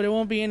whatnot, but it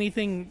won't be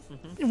anything.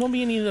 It won't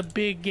be any of the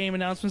big game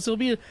announcements. It'll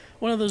be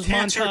one of those To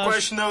answer your montage.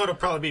 question, though, it'll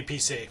probably be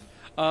PC.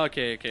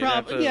 Okay.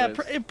 That's what it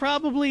was. It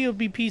probably will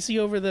be PC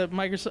over the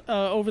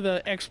over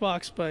the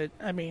Xbox, but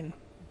I mean,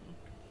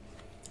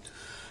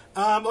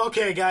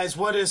 Okay, guys,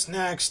 what is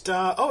next?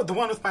 The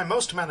one with my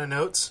most amount of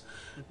notes.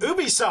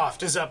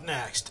 Ubisoft is up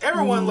next.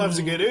 Everyone loves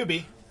a good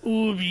Ubi.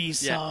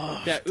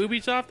 Ubisoft. Yeah,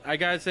 Ubisoft, I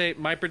gotta say,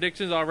 my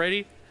predictions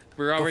already,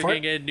 we're already for gonna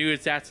it. get a new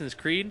Assassin's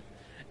Creed,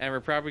 and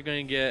we're probably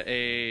gonna get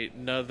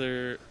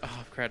another,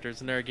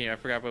 there's another game, I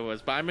forgot what it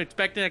was, but I'm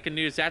expecting like a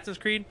new Assassin's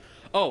Creed.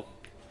 Oh,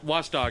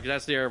 Watch Dogs,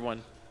 that's the other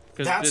one.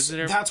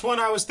 That's one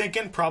I was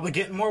thinking, probably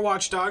getting more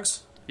Watch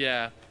Dogs.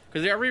 Yeah,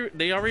 because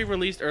they already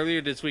released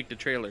earlier this week the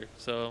trailer,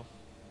 so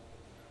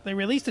They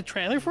released a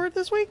trailer for it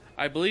this week?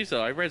 I believe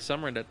so. I read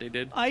somewhere that they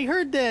did. I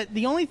heard that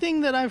the only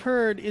thing that I've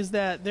heard is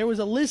that there was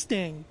a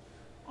listing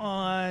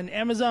on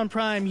Amazon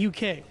Prime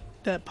UK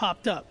that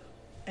popped up,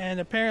 and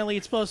apparently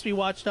it's supposed to be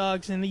Watch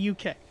Dogs in the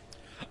UK.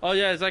 Oh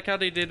yeah, it's like how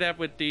they did that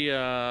with the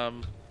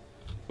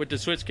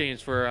Switch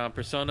games for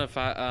Persona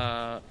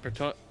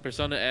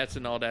S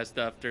and all that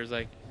stuff. There's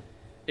like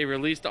it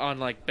released on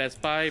like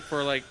Best Buy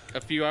for like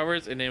a few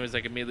hours, and then it was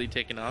like immediately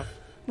taken off.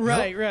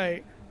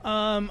 Right.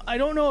 I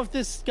don't know if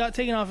this got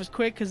taken off as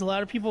quick because a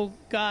lot of people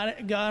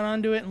got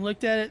onto it and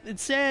looked at it. It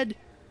said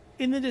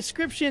in the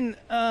description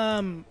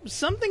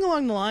something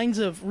along the lines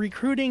of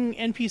recruiting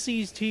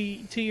NPCs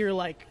to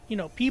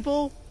your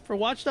people for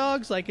Watch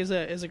Dogs, like as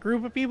a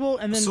group of people,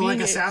 and then So like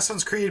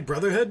Assassin's Creed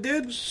Brotherhood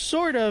did?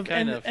 sort of,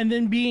 Kind of. and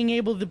then being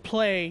able to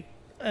play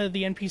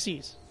the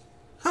NPCs.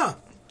 Huh.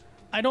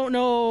 I don't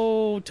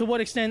know to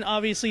what extent.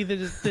 Obviously, the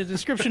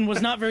description was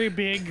not very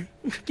big,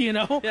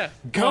 Yeah,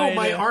 Go, But,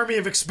 my army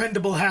of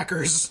expendable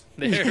hackers.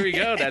 there we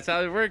go. That's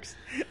how it works.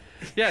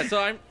 Yeah,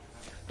 so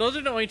those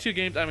are the only two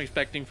games I'm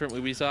expecting from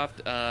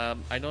Ubisoft.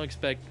 I don't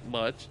expect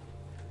much.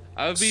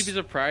 I would be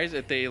surprised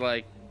if they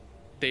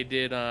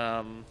did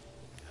what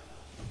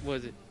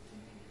was it?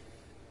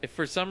 If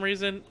for some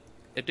reason,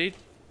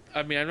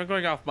 I'm not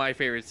going off my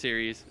favorite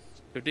series.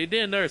 If they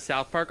did another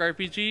South Park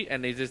RPG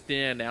and they just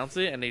didn't announce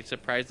it and they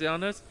surprised it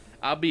on us,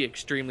 I'll be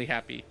extremely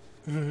happy.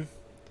 Mm-hmm.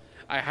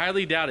 I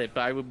highly doubt it,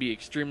 but I would be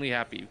extremely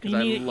happy because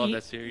I love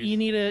that series. You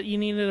need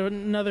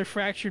another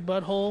fractured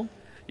butthole.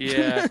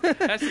 Yeah,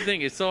 that's the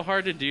thing. It's so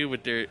hard to do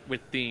with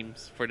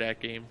themes for that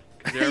game.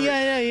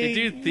 They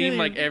do theme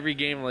like every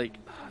game. Like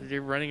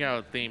they're running out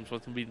of themes.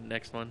 What's gonna be the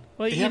next one?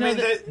 Well, Yeah,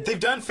 they've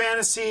done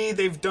fantasy,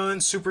 they've done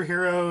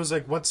superheroes.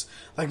 Like what's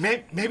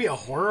maybe a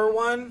horror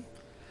one?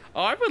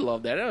 Oh, I would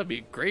love that. That would be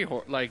a great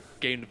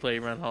game to play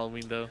around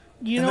Halloween, though.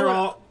 you And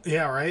know they're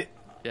what? all right.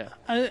 Yeah.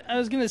 I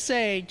was gonna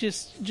say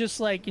just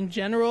like in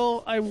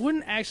general, I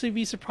wouldn't actually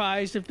be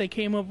surprised if they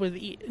came up with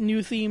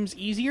new themes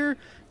easier,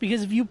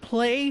 because if you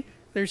play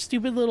their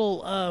stupid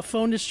little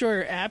phone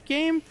destroyer app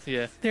game,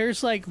 Yeah.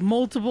 there's like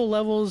multiple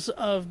levels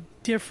of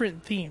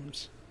different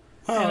themes.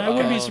 And I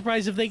wouldn't be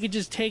surprised if they could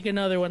just take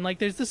another one. Like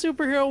there's the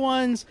superhero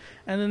ones,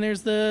 and then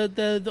there's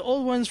the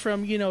old ones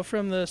from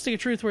the Stick of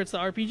Truth where it's the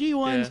RPG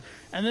ones,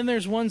 Yeah. and then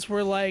there's ones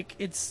where like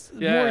it's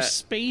Yeah. more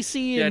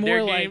spacey Yeah, and their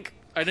more game. like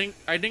I think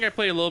I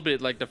played a little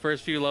bit like the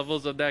first few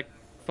levels of that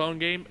phone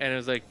game, and it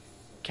was like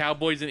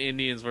Cowboys and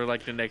Indians were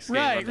like the next game.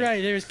 right. on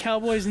it. There's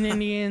Cowboys and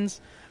Indians.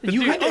 But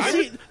You dude,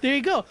 see, there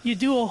you go. You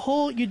do a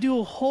whole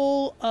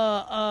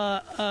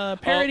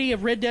parody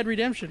of Red Dead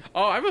Redemption.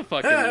 Oh, I would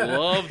fucking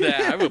love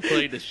that. I would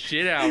play the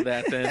shit out of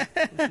that then.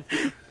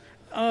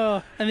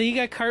 And then you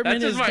got Cartman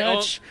That's as just my own-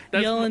 Dutch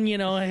that's yelling,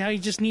 how he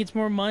just needs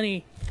more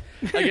money.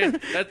 Again,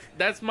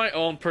 that's my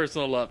own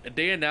personal love. If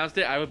they announced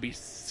it, I would be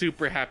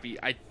super happy.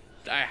 I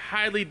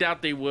highly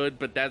doubt they would,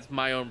 but that's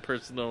my own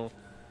personal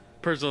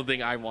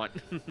thing I want.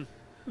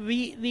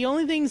 The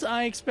only things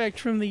I expect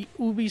from the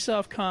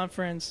Ubisoft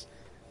conference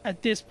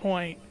at this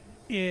point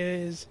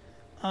is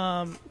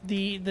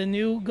the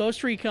new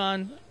Ghost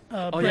Recon.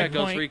 Oh yeah, Breakpoint,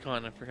 Ghost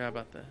Recon. I forgot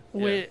about that.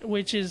 Yeah.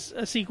 which is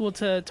a sequel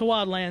to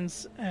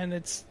Wildlands, and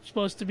it's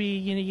supposed to be,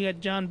 you got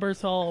John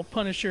Berthal,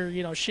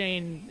 Punisher,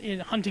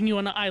 Shane hunting you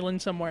on an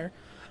island somewhere.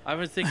 I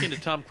was thinking the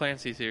Tom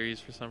Clancy series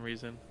for some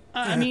reason.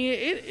 I mean,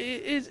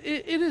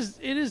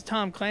 it is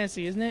Tom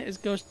Clancy, isn't it?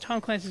 It's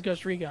Tom Clancy's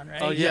Ghost Recon,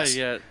 right? Oh yeah, Yes.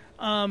 yeah.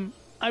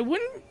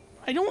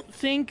 I don't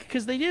think,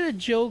 because they did a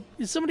joke.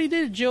 Somebody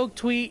did a joke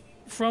tweet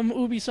from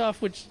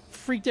Ubisoft, which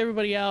freaked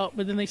everybody out.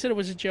 But then they said it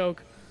was a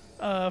joke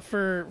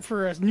for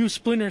a new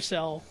Splinter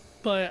Cell.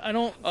 But I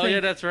don't. Oh think, yeah,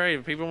 that's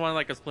right. People want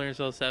like a Splinter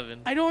Cell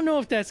 7. I don't know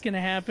if that's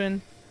gonna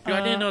happen. Yo,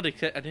 I didn't know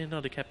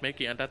they kept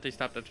making. I thought they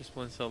stopped after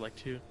Splinter Cell like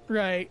 2.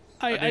 Right.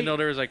 I didn't know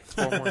there was like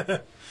 4 more. And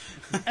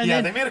Yeah,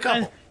 then- they made a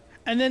couple.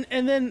 And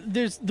then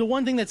there's the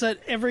one thing that's at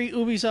every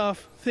Ubisoft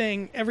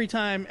thing, every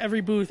time,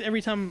 every booth,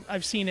 every time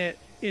I've seen it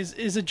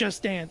is a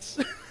Just Dance.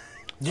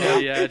 Yeah, Oh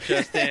yeah,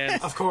 Just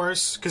Dance. of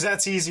course, because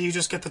that's easy. You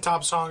just get the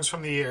top songs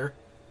from the year.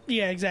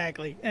 Yeah,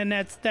 exactly. And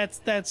that's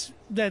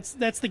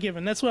the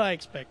given. That's what I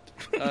expect.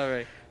 All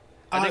right.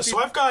 I think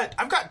So I've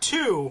got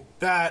 2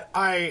 that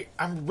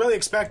I'm really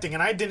expecting,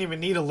 and I didn't even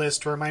need a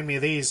list to remind me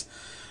of these.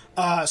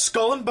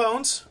 Skull and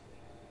Bones.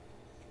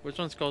 Which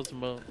one's Skulls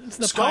and Bones? It's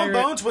the Skull and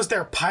pirate. Bones was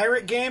their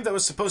pirate game that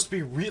was supposed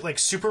to be like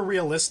super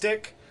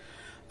realistic.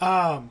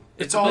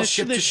 It's all the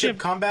ship to ship- ship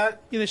combat.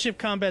 Yeah, the ship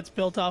combat's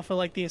built off of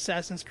like the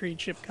Assassin's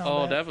Creed ship combat.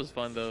 Oh, that was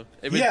fun though.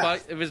 If Yeah.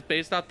 if it's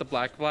based off the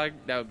Black Flag,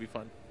 that would be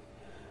fun.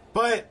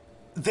 But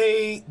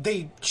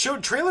they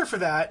showed trailer for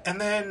that,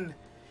 and then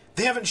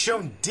they haven't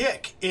shown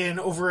dick in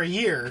over a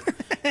year.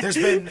 There's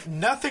been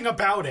nothing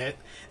about it.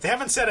 They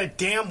haven't said a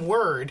damn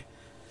word.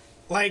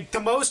 Like, the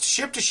most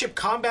ship-to-ship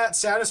combat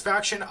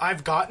satisfaction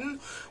I've gotten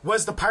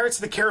was the Pirates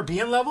of the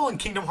Caribbean level in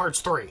Kingdom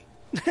Hearts 3.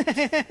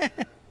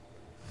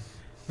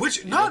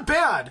 Which, not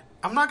bad.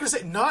 I'm not going to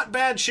say not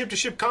bad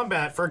ship-to-ship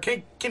combat for a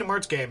Kingdom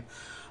Hearts game.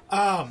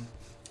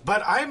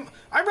 But I'm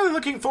really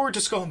looking forward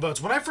to Skull and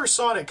Bones. When I first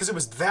saw it, because it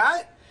was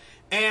that,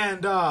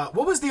 and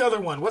what was the other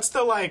one? What's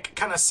the, like,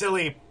 kind of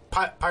silly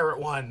pirate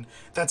one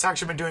that's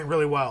actually been doing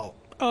really well?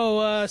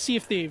 Oh, Sea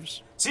of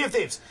Thieves. Sea of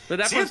Thieves. But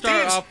that Sea one of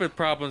started Thieves- off with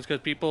problems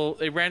because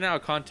they ran out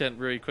of content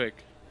really quick.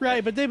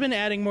 Right, but they've been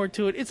adding more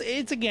to it.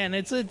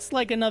 It's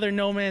like another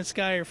No Man's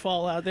Sky or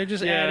Fallout. They're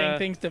just Yeah. adding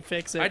things to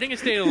fix it. I think it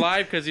stayed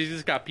alive because you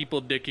just got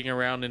people dicking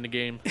around in the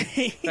game.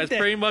 That's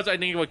pretty much, I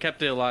think, what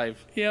kept it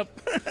alive.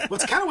 Yep. Well,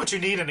 it's kind of what you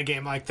need in a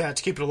game like that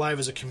to keep it alive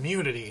as a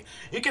community.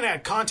 You can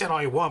add content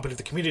all you want, but if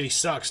the community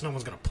sucks, no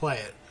one's going to play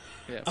it.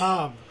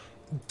 Yeah.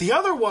 The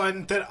other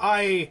one that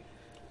I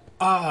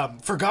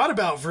forgot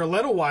about for a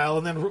little while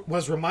and then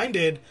was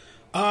reminded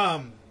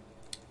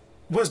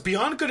was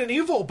Beyond Good and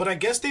Evil, but I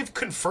guess they've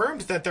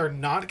confirmed that they're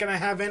not going to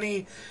have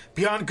any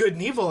Beyond Good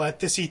and Evil at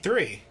this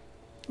E3.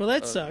 Well,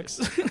 that sucks.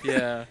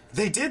 Yeah.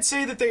 They did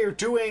say that they are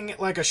doing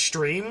like a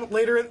stream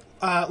later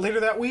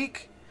that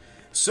week,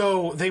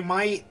 so they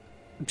might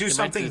do They might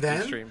something just do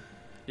then. stream.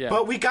 Yeah.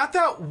 But we got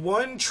that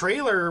one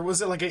trailer,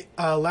 was it like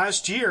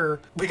last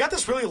year? We got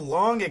this really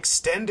long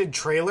extended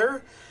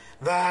trailer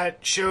that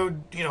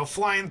showed,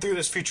 flying through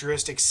this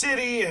futuristic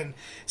city and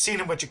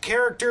seeing a bunch of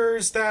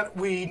characters that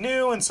we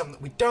knew and some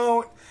that we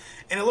don't.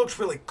 And it looked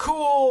really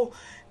cool.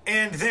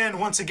 And then,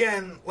 once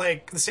again,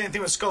 like the same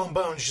thing with Skull and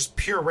Bones, just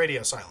pure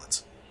radio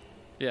silence.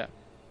 Yeah.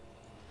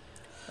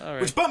 All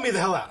right. Which bummed me the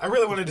hell out. I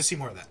really wanted to see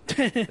more of that.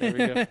 There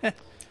we go.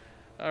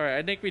 All right.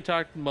 I think we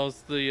talked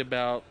mostly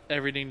about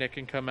everything that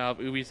can come out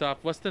of Ubisoft.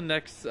 What's the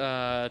next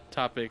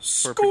topic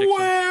for predictions?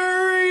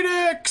 Square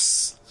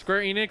Enix!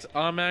 Square Enix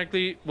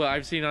automatically, what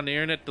I've seen on the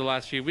internet the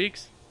last few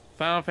weeks,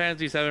 Final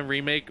Fantasy VII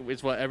Remake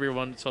is what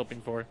everyone's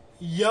hoping for.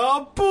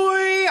 Yeah,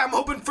 boy! I'm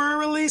hoping for a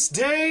release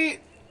date!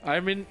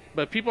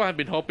 But people have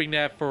been hoping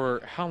that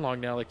for how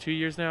long now? Like 2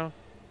 years now?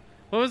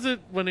 What was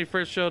it when they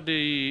first showed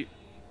the...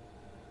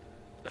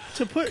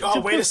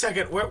 Wait a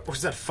second. What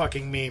was that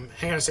fucking meme?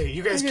 Hang on a second.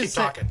 You guys keep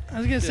talking. I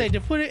was gonna say, to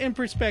put it in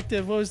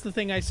perspective, what was the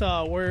thing I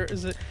saw? Where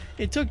is it?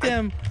 It took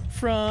Hideo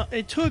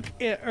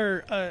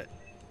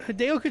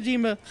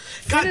Kojima.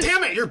 God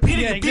damn it! You beat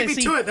me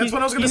to it. That's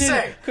what I was going to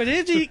say.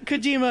 Hideo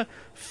Kojima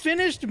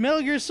finished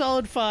Metal Gear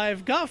Solid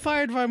 5, got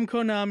fired from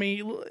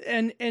Konami,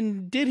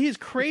 and did his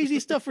crazy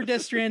stuff for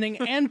Death Stranding,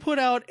 and put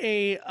out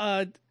a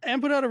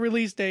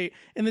release date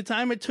in the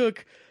time it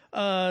took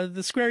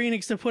the Square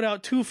Enix to put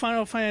out 2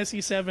 Final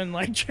Fantasy VII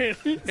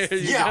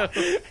trailers. Yeah.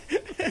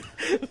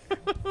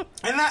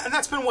 and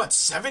that's been, what,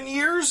 7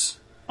 years?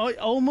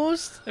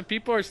 Almost. And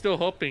people are still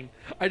hoping.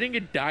 I think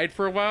it died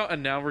for a while,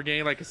 and now we're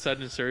getting like a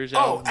sudden surge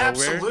out of nowhere.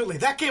 Absolutely.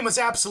 That game was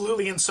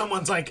absolutely in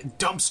someone's, like,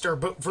 dumpster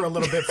for a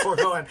little bit before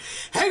going,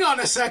 hang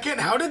on a second,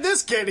 how did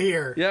this get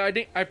here? Yeah,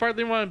 I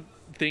partly want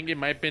to think it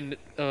might have been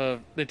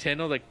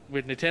Nintendo, like,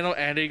 with Nintendo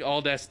adding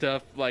all that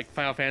stuff, like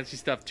Final Fantasy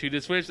stuff to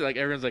the Switch, like,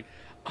 everyone's like,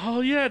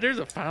 oh yeah, there's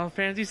a Final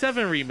Fantasy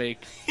VII remake.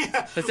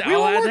 Yeah, Let's we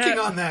were add working that.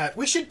 on that.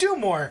 We should do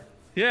more.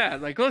 Yeah,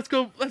 like, let's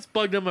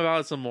bug them about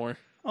it some more.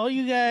 all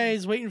you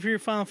guys waiting for your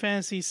Final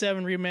Fantasy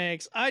VII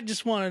remakes, I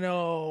just want to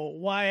know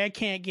why I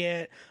can't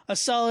get a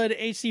solid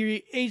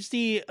HD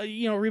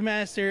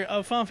remaster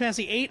of Final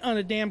Fantasy VIII on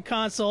a damn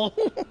console.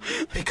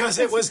 Because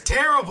it was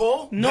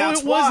terrible. No,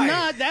 That's it was why.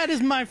 not. That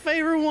is my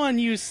favorite one,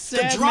 you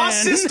sad The draw man.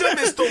 system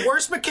is the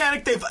worst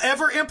mechanic they've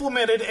ever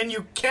implemented, and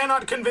you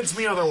cannot convince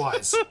me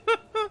otherwise.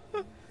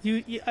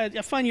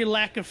 I find your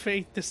lack of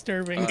faith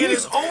disturbing. It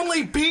is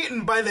only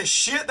beaten by the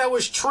shit that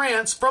was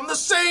trans from the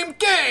same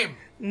game.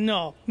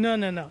 No.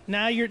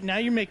 Now you're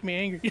making me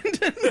angry.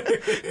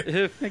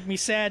 Make me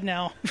sad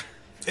now.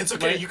 It's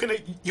okay. You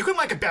can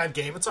like a bad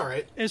game. It's all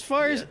right. As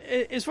far as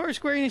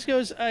Square Enix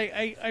goes,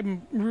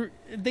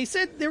 they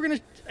said they were gonna.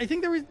 I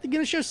think they were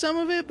gonna show some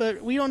of it,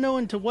 but we don't know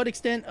into what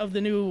extent of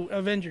the new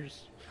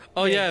Avengers.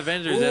 Oh yeah,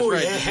 Avengers. That's Ooh,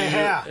 right.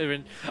 yeah.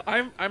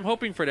 I'm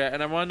hoping for that,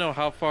 and I want to know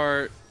how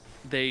far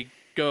they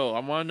go. I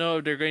want to know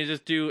if they're going to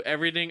just do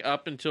everything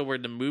up until where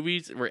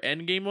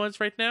Endgame was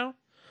right now,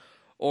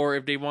 or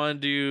if they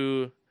want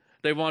to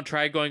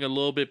try going a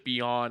little bit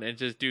beyond and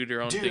just do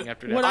their own thing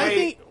after that. What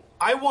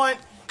I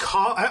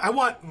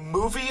want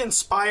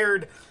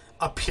movie-inspired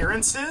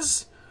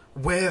appearances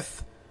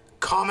with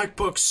comic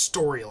book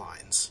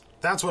storylines.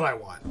 That's what I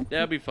want.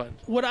 That'd be fun.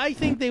 What I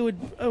think they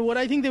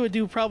would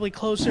do probably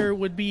closer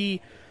would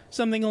be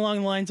something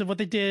along the lines of what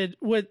they did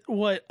with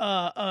what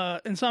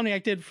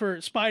Insomniac did for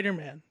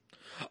Spider-Man.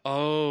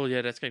 Oh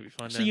yeah, that's gonna be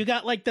fun. So you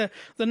got like the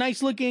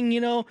nice looking,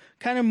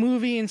 kind of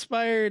movie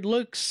inspired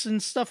looks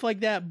and stuff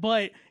like that,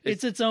 but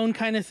it's its own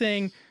kind of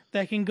thing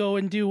that can go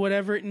and do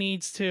whatever it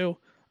needs to.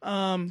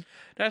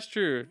 That's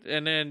true.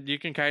 And then you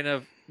can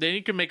then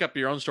you can make up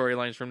your own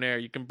storylines from there.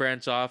 You can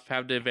branch off,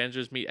 have the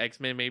Avengers meet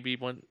X-Men maybe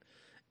one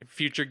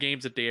future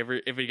games if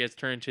it gets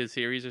turned into a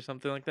series or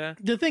something like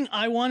that. The thing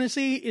I want to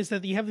see is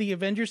that you have the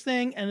Avengers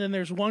thing, and then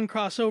there's one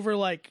crossover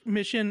like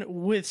mission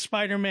with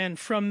Spider-Man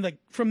from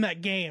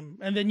that game,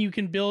 and then you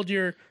can build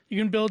your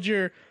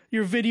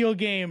video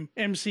game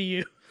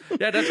MCU.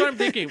 Yeah, that's what I'm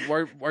thinking.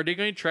 Are they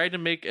going to try to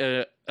make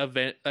a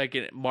event like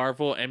a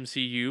Marvel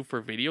MCU for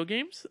video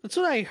games? That's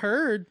what I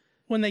heard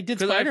when they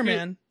did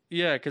Spider-Man.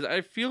 Because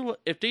I feel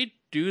if they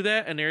do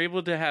that and they're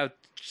able to have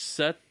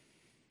set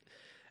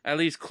at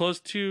least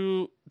close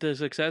to the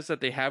success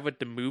that they have with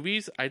the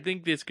movies, I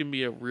think this can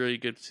be a really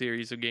good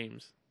series of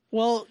games.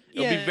 Well,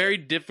 It'll be very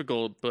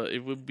difficult, but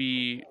it would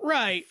be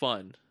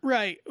fun.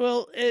 Right.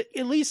 Well,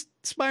 at least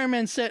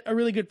Spider-Man set a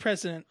really good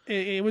precedent.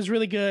 It was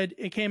really good.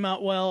 It came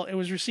out well. It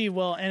was received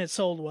well, and it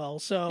sold well.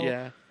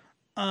 So,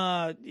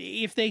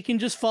 if they can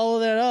just follow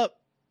that up,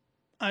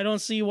 I don't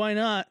see why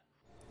not.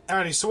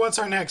 Alrighty, so what's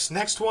our next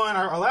one?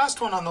 Our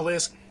last one on the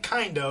list,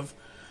 kind of,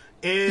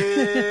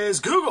 is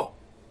Google.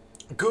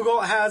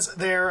 Google has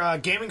their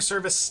gaming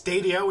service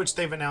Stadia, which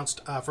they've announced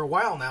for a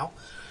while now.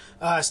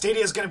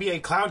 Stadia is going to be a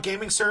cloud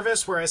gaming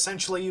service where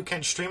essentially you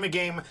can stream a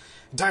game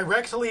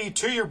directly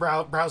to your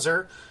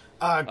browser.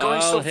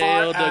 Going so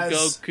far as...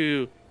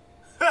 Goku.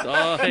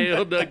 All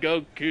hail the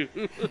Goku.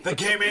 The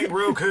gaming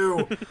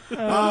Roku.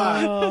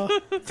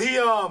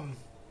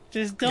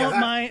 Just don't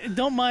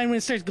mind when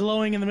it starts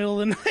glowing in the middle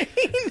of the night.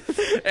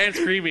 And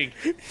screaming.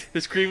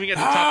 The screaming at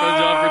the top of the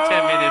dog for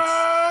 10 minutes.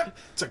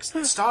 It's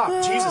like,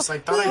 stop. Jesus, I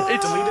thought I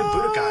deleted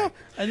Budokai.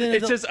 And then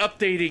it's just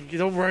updating.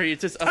 Don't worry,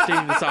 it's just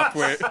updating the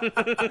software.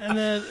 And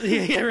then,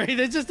 yeah, right.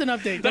 It's just an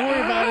update. Don't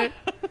worry about it.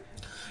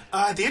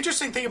 The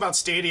interesting thing about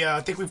Stadia,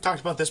 I think we've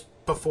talked about this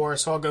before,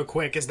 so I'll go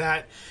quick, is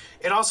that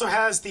it also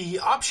has the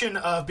option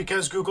of,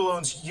 because Google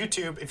owns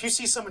YouTube, if you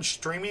see someone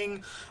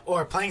streaming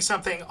or playing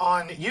something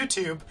on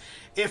YouTube,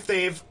 if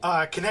they've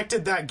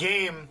connected that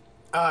game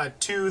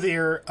to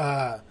their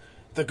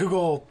the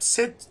Google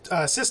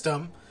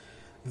system,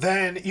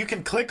 then you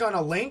can click on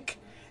a link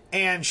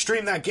and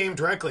stream that game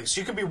directly. So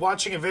you can be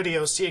watching a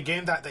video, see a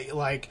game that you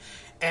like,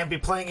 and be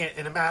playing it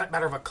in a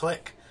matter of a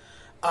click.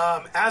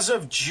 As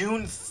of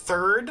June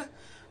 3rd,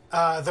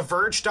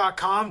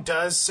 TheVerge.com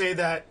does say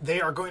that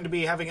they are going to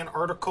be having an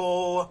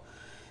article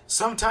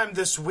sometime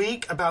this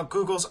week about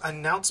Google's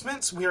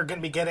announcements. We are going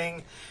to be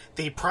getting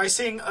the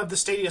pricing of the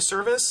Stadia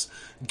service,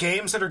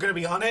 games that are going to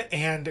be on it,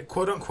 and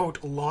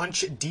quote-unquote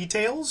launch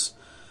details.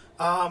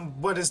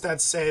 What does that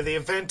say? The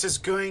event is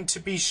going to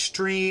be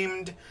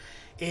streamed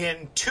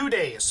in 2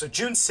 days, so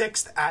June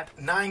 6th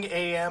at 9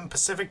 a.m.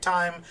 Pacific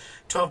Time,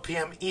 12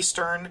 p.m.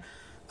 Eastern.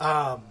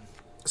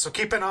 So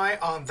keep an eye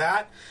on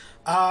that.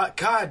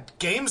 God,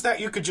 games that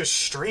you could just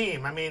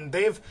stream. I mean,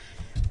 they've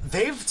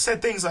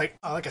said things like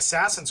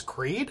Assassin's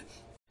Creed.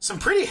 Some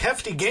pretty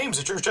hefty games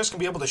that you're just going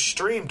to be able to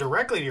stream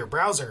directly to your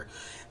browser.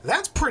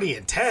 That's pretty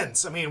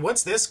intense. I mean,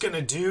 what's this going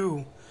to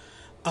do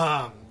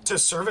to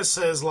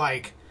services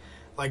like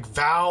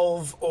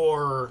Valve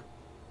or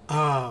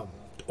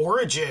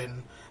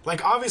Origin?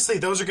 Like, obviously,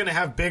 those are going to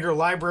have bigger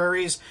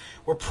libraries.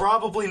 We're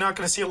probably not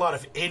going to see a lot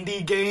of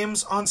indie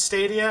games on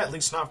Stadia, at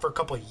least not for a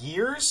couple of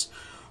years.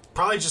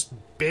 Probably just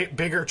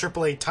bigger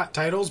AAA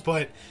titles,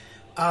 but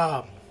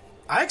I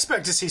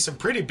expect to see some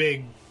pretty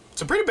big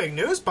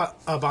news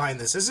behind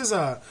this. This is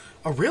a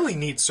really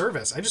neat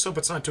service. I just hope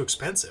it's not too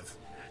expensive.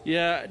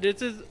 Yeah,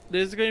 this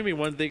is going to be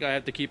one thing I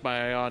have to keep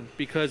my eye on,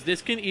 because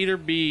this can either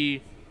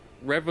be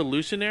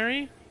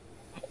revolutionary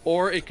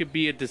or it could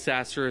be a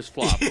disastrous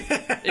flop.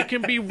 It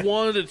can be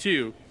one of the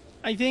two.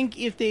 I think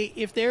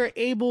if they're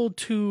able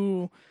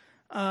to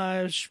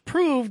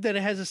prove that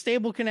it has a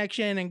stable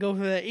connection and go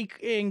for that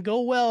and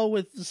go well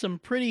with some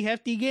pretty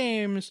hefty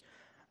games,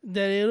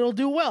 that it'll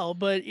do well.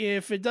 But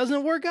if it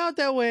doesn't work out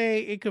that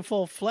way, it could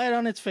fall flat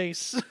on its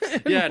face.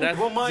 Yeah, that's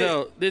Well,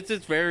 so. I think this is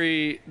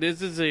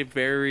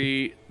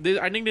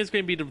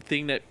going to be the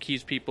thing that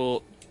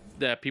people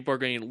are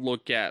going to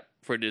look at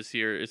for this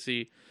year, is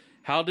see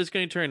how this is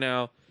going to turn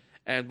out,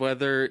 and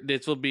whether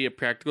this will be a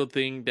practical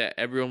thing that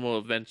everyone will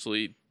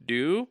eventually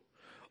do,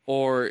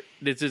 or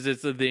this is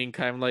just a thing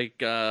kind of like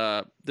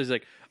there's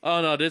like,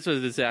 oh no, this was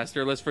a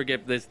disaster, let's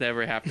forget this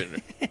never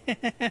happened.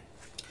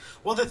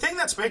 Well, the thing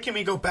that's making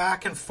me go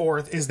back and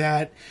forth is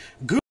that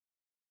Google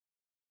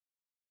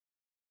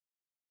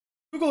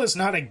is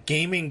not a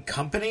gaming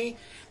company.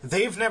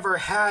 They've never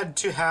had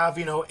to have,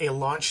 a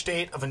launch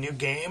date of a new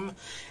game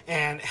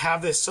and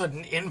have this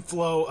sudden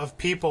inflow of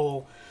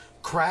people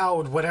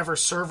crowd whatever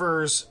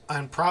servers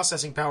and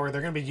processing power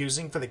they're going to be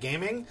using for the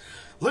gaming.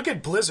 Look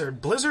at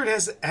Blizzard. Blizzard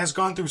has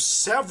gone through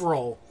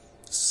several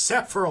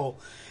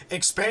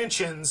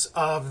expansions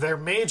of their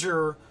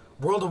major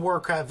World of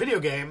Warcraft video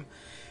game,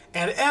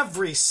 and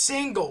every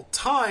single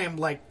time,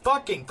 like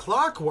fucking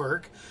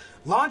clockwork,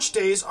 launch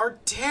days are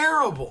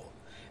terrible.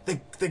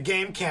 The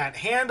game can't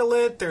handle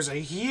it. There's a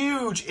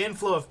huge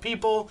inflow of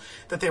people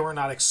that they were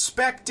not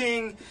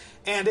expecting,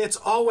 and it's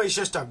always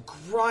just a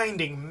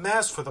grinding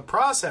mess for the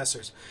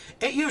processors.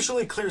 It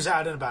usually clears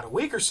out in about a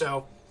week or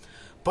so,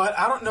 but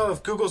I don't know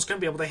if Google's going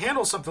to be able to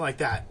handle something like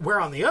that. Where,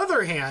 on the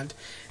other hand,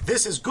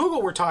 this is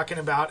Google we're talking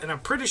about, and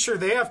I'm pretty sure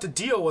they have to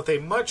deal with a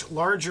much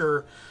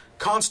larger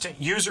constant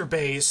user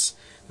base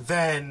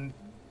than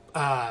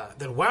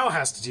WoW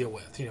has to deal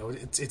with.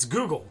 It's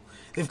Google.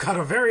 They've got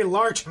a very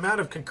large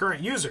amount of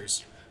concurrent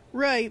users.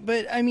 Right,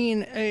 but I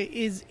mean,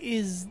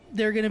 is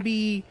there going to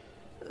be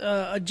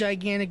a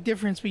gigantic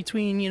difference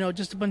between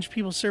just a bunch of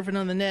people surfing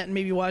on the net and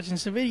maybe watching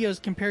some videos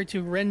compared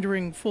to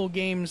rendering full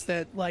games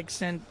that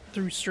sent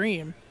through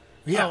stream?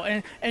 Yeah.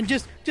 Oh, and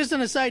just on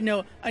a side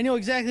note, I know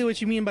exactly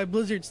what you mean by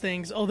Blizzard's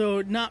things,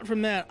 although not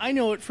from that. I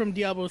know it from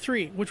Diablo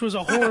 3, which was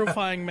a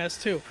horrifying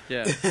mess too.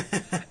 Yeah,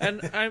 and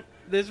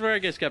this is where I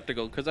get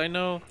skeptical, because I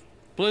know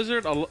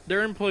Blizzard,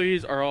 their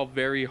employees are all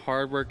very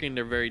hardworking.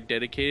 They're very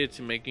dedicated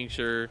to making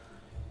sure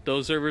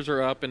those servers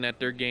are up and that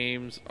their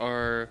games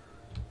are,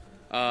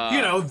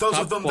 those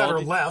of them quality. that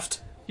are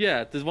left.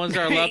 Yeah, the ones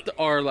that are left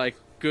are like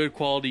good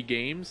quality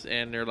games,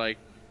 and they're like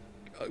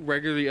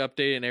regularly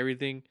updated and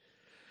everything.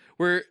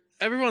 Where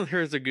everyone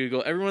hears of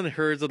Google, everyone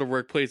hears of the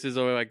workplaces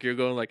or like you're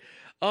going like,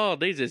 oh,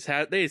 they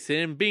sit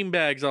in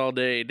beanbags all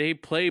day. They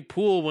play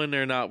pool when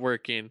they're not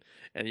working,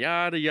 and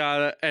yada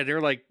yada, and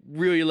they're like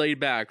really laid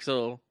back.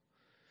 So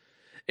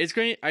I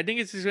think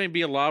it's just going to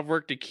be a lot of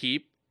work to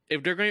keep.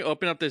 If they're going to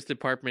open up this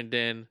department,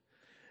 then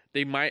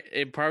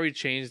it probably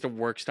change the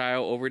work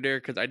style over there,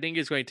 because I think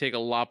it's going to take a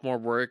lot more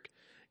work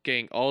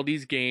getting all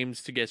these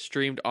games to get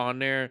streamed on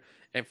there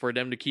and for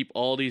them to keep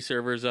all these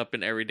servers up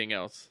and everything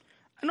else.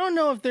 I don't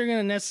know if they're going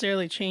to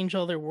necessarily change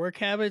all their work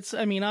habits.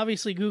 I mean,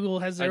 obviously Google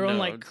has their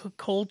own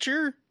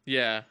culture.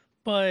 Yeah.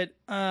 But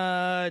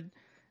they're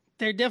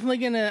definitely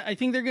going to, I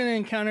think they're going to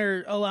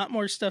encounter a lot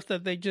more stuff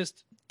that they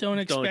just don't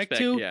expect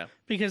to, yeah.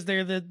 Because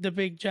they're the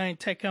big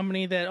giant tech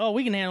company that,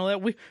 we can handle that.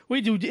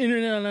 We do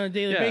internet on a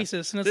daily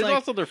basis. And it's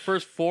also their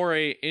first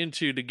foray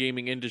into the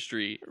gaming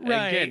industry.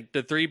 Right. Again,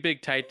 the three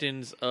big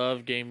titans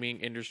of gaming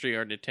industry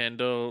are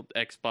Nintendo,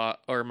 Xbox,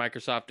 or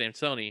Microsoft, and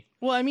Sony.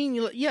 Well, I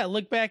mean, yeah,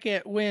 look back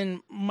at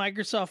when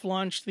Microsoft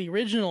launched the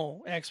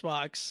original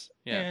Xbox,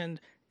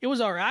 and it was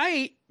all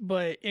right,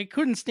 but it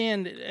couldn't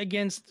stand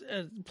against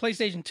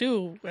PlayStation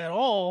 2 at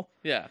all.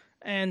 Yeah.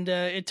 And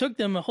it took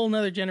them a whole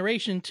nother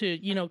generation to,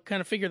 kind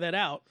of figure that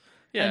out.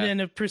 Yeah. And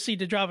then proceed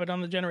to drop it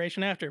on the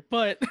generation after.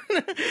 But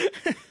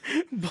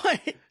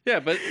yeah,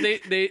 but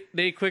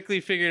they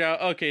quickly figured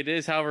out, okay,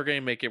 this is how we're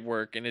going to make it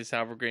work, and this is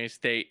how we're going to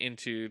stay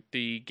into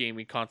the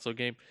gaming console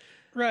game.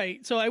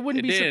 Right. So I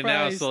wouldn't be surprised.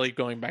 Now it's slowly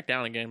going back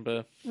down again,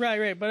 but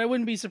right. But I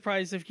wouldn't be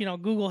surprised if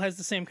Google has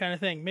the same kind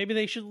of thing. Maybe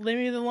they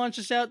launch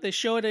this out. They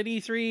show it at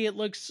E3. It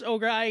looks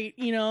right,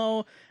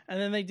 and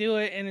then they do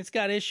it, and it's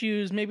got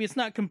issues. Maybe it's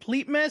not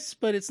complete mess,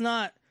 but it's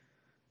not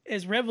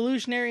as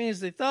revolutionary as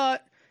they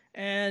thought.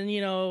 And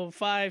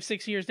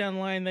 5-6 years down the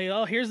line,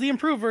 here's the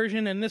improved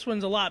version, and this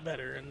one's a lot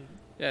better. And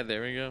yeah,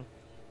 there we go.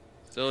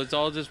 So it's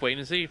all just waiting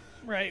to see.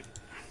 Right.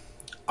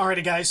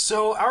 Alrighty, guys,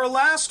 so our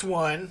last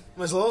one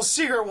was a little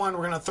secret one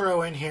we're going to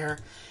throw in here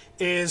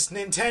is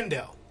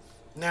Nintendo.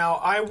 Now,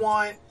 I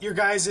want your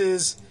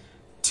guys'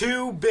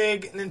 two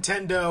big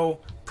Nintendo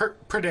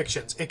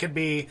predictions. It could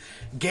be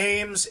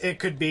games, it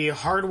could be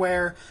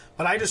hardware,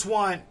 but I just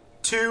want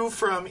two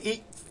from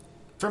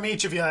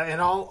each of you, and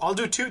I'll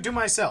do two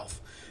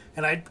myself.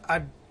 And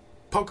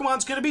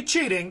Pokemon's going to be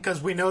cheating because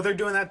we know they're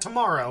doing that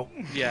tomorrow.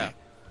 Yeah.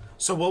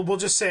 So we'll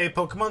just say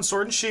Pokemon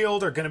Sword and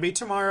Shield are going to be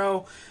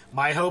tomorrow.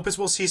 My hope is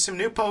we'll see some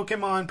new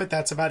Pokemon, but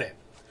that's about it.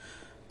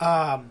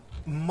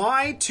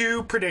 My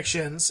two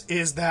predictions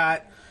is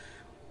that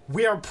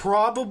we've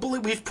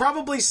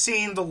probably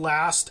seen the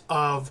last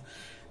of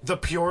the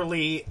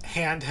purely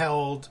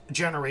handheld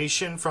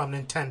generation from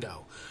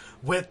Nintendo,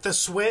 with the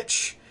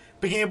Switch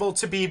being able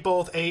to be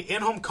both a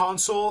in-home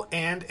console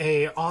and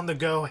a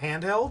on-the-go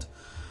handheld.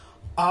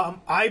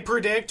 I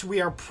predict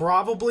we are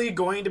probably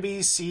going to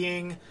be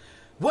seeing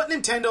what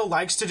Nintendo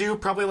likes to do,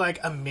 probably like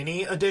a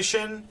mini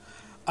edition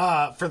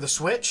for the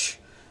Switch.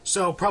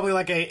 So probably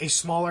like a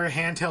smaller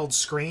handheld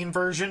screen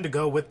version to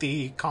go with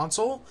the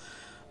console.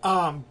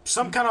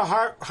 Some kind of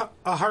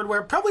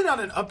hardware, probably not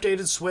an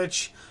updated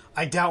Switch.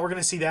 I doubt we're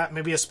going to see that.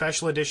 Maybe a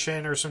special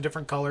edition or some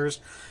different colors.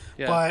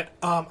 Yeah. But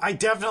I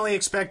definitely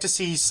expect to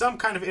see some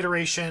kind of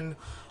iteration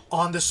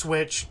on the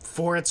Switch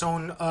for its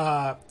own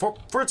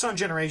for its own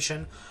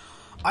generation.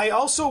 I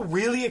also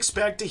really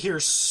expect to hear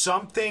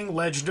something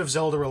Legend of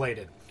Zelda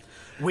related.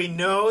 We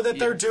know that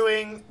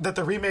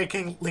they're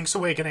remaking Link's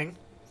Awakening.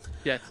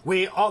 Yes.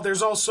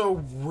 There's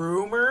also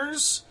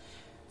rumors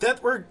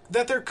that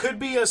there could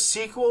be a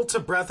sequel to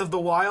Breath of the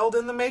Wild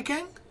in the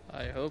making.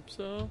 I hope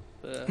so.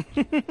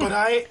 But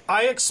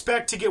I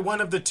expect to get one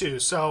of the two.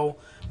 So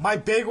my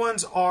big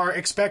ones are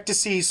expect to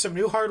see some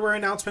new hardware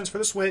announcements for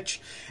the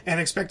Switch, and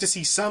expect to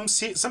see some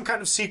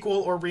kind of sequel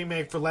or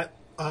remake for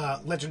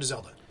Legend of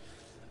Zelda.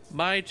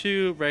 My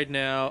two right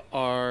now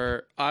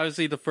are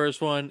obviously the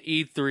first one,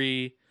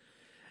 E3.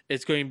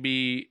 It's going to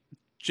be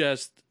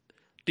just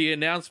the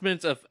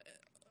announcements of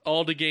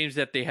all the games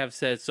that they have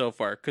said so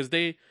far. Because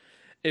if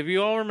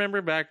you all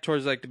remember back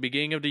towards like the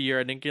beginning of the year,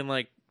 I think in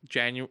like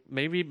January,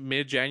 maybe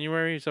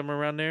mid-January, somewhere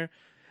around there,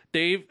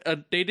 they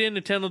did a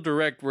Nintendo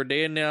Direct where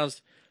they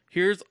announced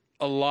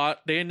a lot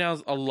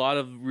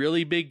of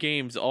really big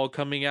games all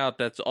coming out.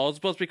 That's all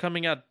supposed to be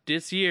coming out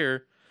this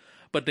year,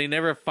 but they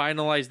never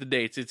finalized the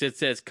dates. It just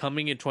says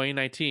coming in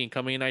 2019,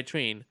 coming in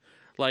 2019.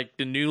 Like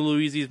the new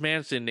Luigi's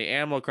Mansion, the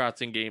Animal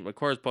Crossing game, of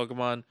course,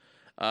 Pokemon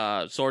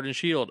Sword and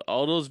Shield.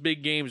 All those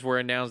big games were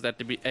announced at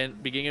the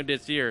beginning of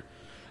this year,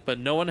 but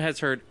no one has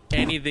heard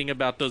anything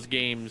about those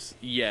games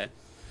yet.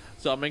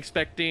 So I'm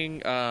expecting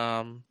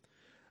that.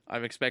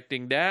 I'm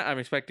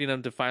expecting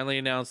them to finally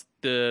announce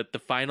the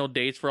final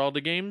dates for all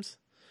the games.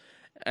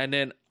 And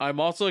then I'm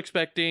also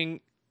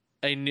expecting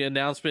an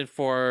announcement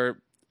for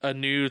a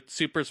new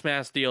Super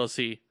Smash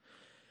DLC.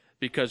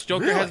 Because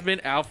Joker has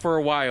been out for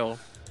a while.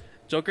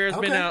 Joker has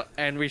been out,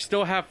 and we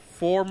still have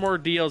 4 more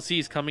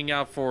DLCs coming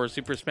out for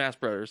Super Smash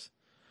Bros.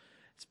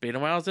 It's been a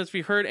while since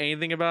we heard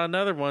anything about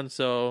another one,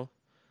 so...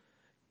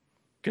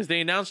 Because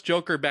they announced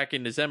Joker back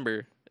in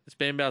December. It's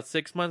been about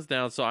 6 months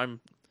now, so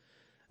I'm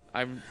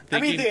thinking... I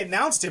mean, they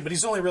announced it, but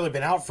he's only really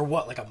been out for,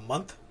 what, like a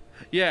month?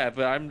 Yeah,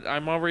 but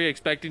I'm already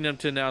expecting them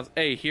to announce,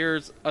 hey,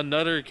 here's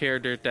another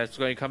character that's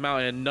going to come out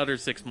in another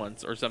 6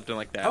 months or something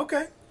like that.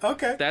 Okay.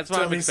 That's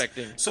what I'm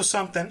expecting. So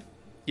something.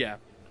 Yeah.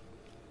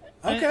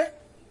 Okay.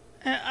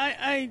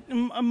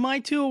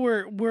 My two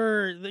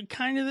were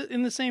kind of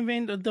in the same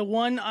vein. The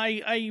one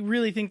I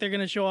really think they're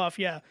going to show off,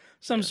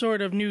 some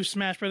sort of new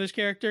Smash Brothers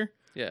character.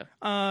 Yeah.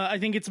 I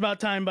think it's about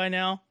time by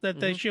now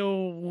that they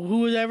show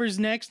whoever's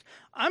next.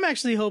 I'm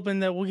actually hoping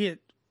that we'll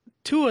get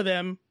 2 of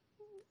them,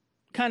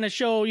 kind of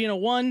show,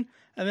 one,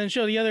 and then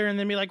show the other, and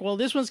then be like, well,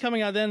 this one's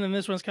coming out then, and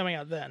this one's coming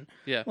out then.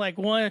 Yeah. Like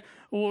one,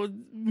 or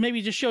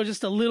maybe just show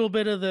just a little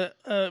bit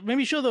of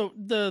maybe show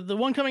the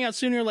one coming out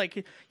sooner,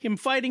 like him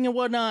fighting and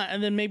whatnot,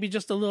 and then maybe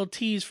just a little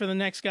tease for the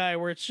next guy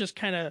where it's just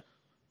kind of,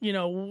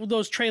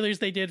 those trailers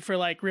they did for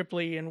like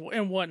Ripley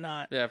and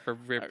whatnot. Yeah, for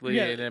Ripley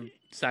and then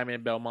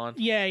Simon Belmont.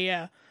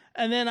 Yeah.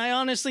 And then I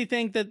honestly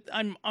think that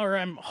I'm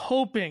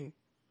hoping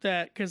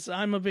that, because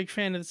I'm a big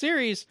fan of the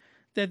series,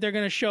 that they're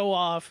going to show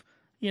off,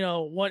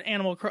 what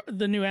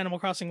the new Animal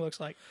Crossing looks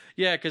like.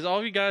 Yeah, because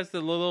all you guys,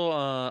 the little,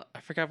 I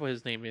forgot what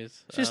his name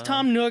is. Just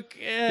Tom Nook.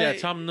 Yeah,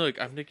 Tom Nook.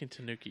 I'm thinking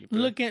Tanuki. But...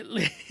 Look at,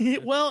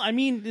 well, I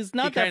mean, it's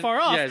not that far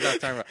off. Yeah, it's not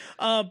time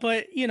off.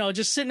 But,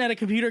 just sitting at a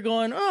computer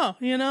going,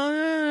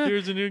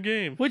 here's a new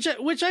game. Which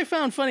I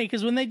found funny,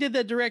 because when they did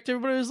that direct,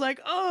 everybody was like,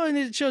 oh, and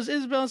it shows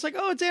Isabelle. It's like,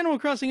 oh, it's Animal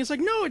Crossing. It's like,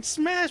 no, it's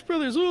Smash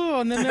Brothers. Oh,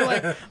 and then they're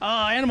like,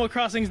 oh, Animal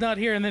Crossing's not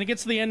here. And then it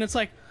gets to the end, it's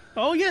like,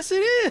 oh, yes, it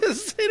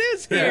is. It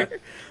is here. Yeah.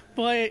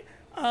 But...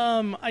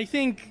 I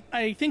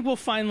think we'll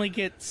finally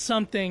get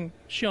something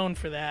shown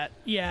for that.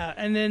 Yeah,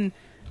 and then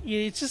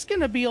it's just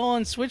gonna be all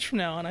on Switch from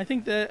now on. I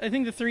think the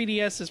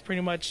 3DS is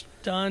pretty much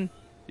done.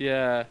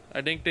 Yeah,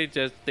 I think they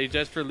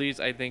just released,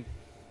 I think,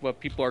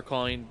 what people are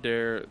calling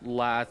their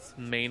last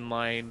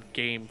mainline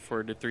game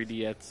for the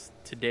 3DS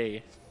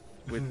today,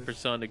 with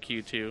Persona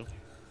Q2.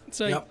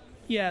 So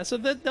yeah, so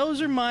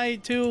those are my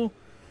two.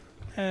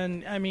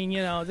 And I mean,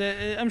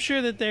 I'm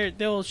sure that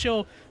they'll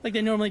show, like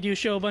they normally do,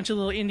 show a bunch of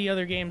little indie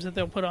other games that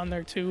they'll put on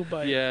there too.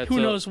 But who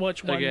knows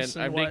which ones?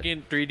 Again, I'm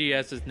thinking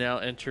 3DS is now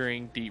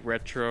entering the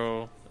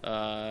retro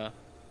area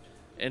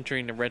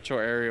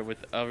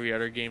with every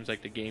other games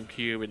like the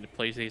GameCube and the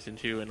PlayStation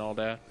 2 and all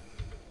that.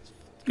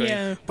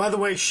 Yeah. By the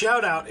way,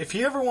 shout out, if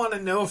you ever want to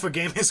know if a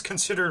game is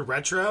considered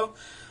retro,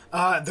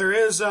 there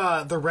is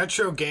the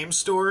Retro Game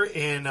Store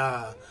in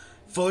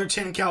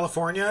Fullerton,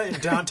 California, in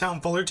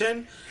downtown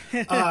Fullerton.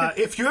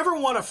 If you ever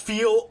want to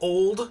feel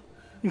old,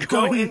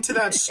 go into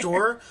that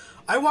store.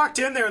 I walked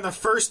in there, and the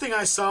first thing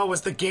I saw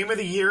was the Game of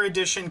the Year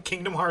edition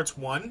Kingdom Hearts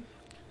 1.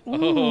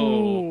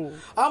 Ooh.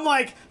 I'm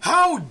like,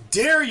 how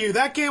dare you?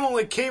 That game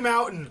only came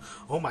out and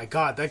oh my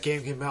god, that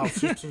game came out.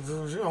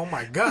 Oh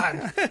my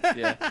god.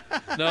 Yeah.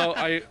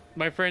 No,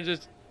 my friend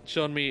just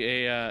showed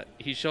me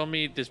he showed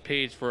me this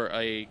page for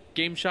a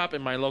game shop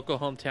in my local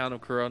hometown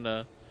of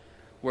Corona,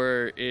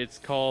 where it's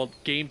called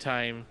Game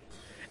Time,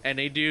 and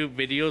they do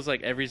videos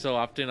like every so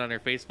often on their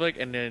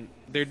Facebook, and then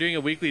they're doing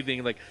a weekly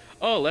thing like,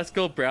 oh, let's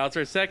go browse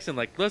our section,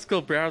 like let's go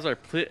browse our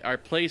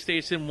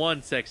PlayStation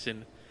 1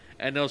 section.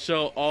 And they'll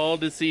show all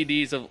the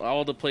CDs of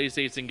all the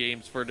PlayStation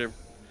games for the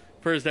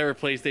first ever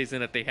PlayStation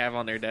that they have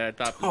on there that I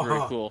thought was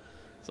really cool.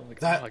 So I'm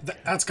like,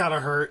 that's gotta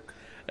hurt.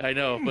 I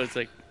know, but it's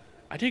like,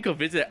 I didn't go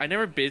visit. I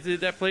never visited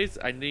that place.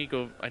 I need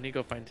to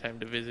go find time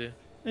to visit.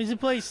 There's a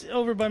place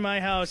over by my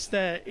house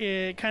that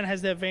it kind of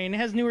has that vein. It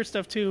has newer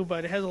stuff too,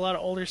 but it has a lot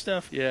of older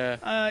stuff.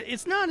 Yeah.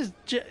 It's not as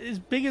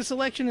big a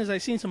selection as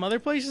I've seen some other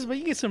places, but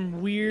you get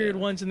some weird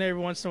ones in there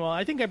every once in a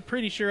while. I'm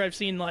pretty sure I've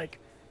seen like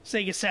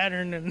Sega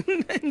Saturn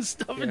and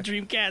stuff and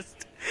Dreamcast,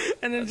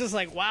 and then just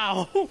like,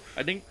 wow.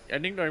 I think the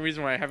only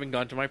reason why I haven't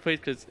gone to my place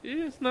because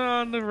it's not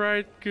on the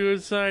right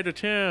good side of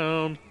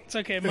town. It's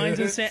okay.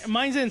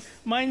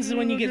 Mine's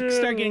when you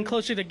start getting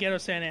closer to Ghetto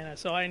Santa Ana,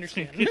 so I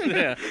understand.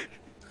 Yeah.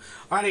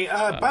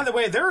 Alrighty, by the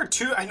way, there are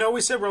two. I know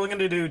we said we're only going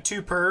to do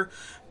two per,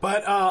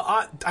 but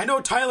I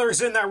know Tyler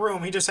is in that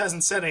room. He just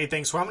hasn't said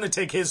anything, so I'm going to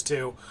take his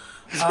two.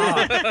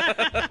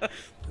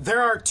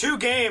 There are two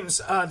games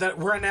that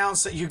were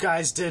announced that you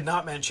guys did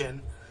not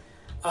mention.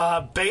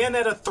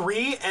 Bayonetta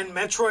 3 and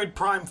Metroid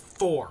Prime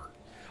 4.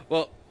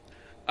 Well,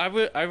 I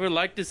would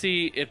like to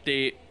see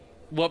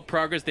what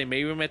progress they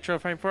made with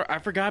Metroid Prime 4. I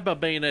forgot about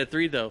Bayonetta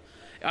 3 though.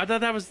 I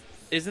thought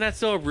isn't that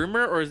still a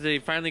rumor, or is they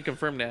finally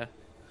confirmed that?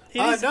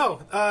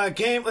 No.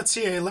 Game. Let's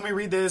see. Let me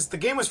read this. The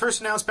game was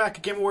first announced back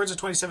at Game Awards of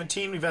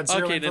 2017. We've had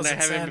zero. Okay, then I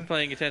since haven't been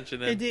paying attention.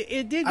 Then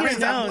It did get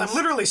announced. I'm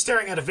literally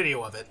staring at a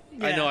video of it.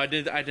 Yeah. I know. I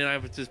did. I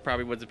was just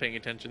probably wasn't paying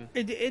attention.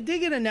 It did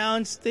get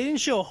announced. They didn't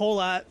show a whole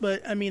lot,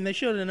 but I mean, they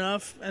showed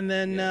enough. And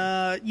then,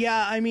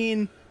 I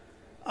mean,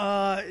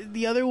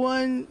 the other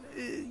one,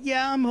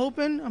 I'm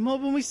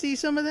hoping we see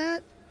some of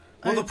that.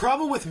 Well, the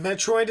problem with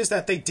Metroid is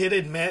that they did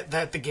admit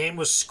that the game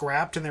was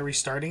scrapped and they're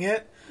restarting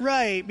it.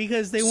 Right,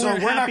 because they So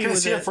weren't we're not happy going to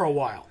with see it for a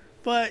while.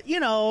 But,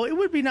 it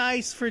would be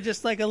nice for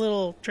just like a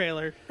little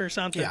trailer or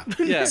something. Yeah,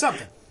 Yeah.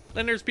 something.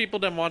 Then there's people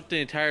that want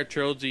the entire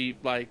trilogy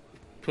like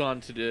put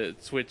onto the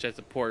Switch as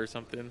a port or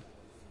something.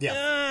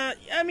 Yeah.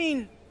 I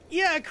mean,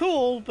 yeah,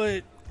 cool,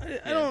 but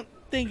I don't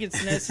think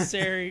it's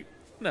necessary.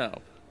 No,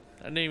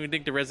 I didn't even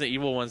think the Resident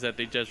Evil ones that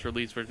they just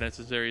released were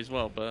necessary as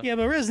well. But Yeah,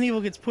 but Resident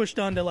Evil gets pushed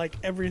onto like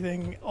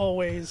everything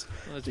always.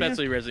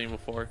 especially Resident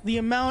Evil 4. The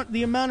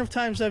amount of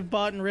times I've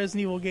bought in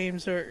Resident Evil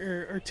games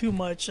are too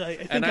much. I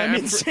think I'm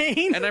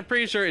insane. And I'm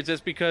pretty sure it's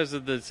just because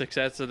of the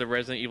success of the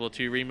Resident Evil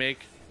 2 remake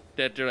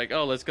that they're like,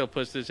 oh, let's go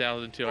push this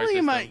out into our system.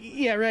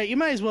 You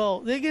might as well.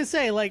 They can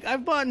say like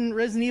I've bought in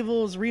Resident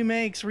Evil's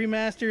remakes,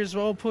 remasters,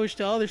 all pushed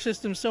to other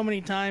systems so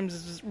many times.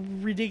 It's just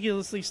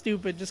ridiculously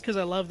stupid just because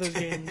I love those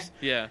games.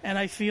 Yeah. And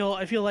I feel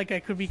like I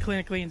could be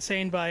clinically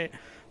insane by it,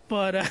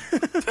 but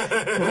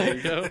There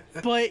you go.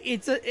 but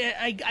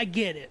I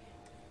get it.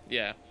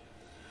 Yeah.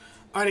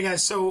 Alrighty,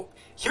 guys. So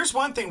here's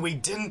one thing we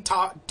didn't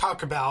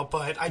talk about,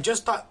 but I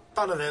just thought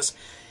of this.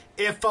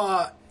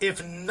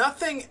 If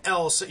nothing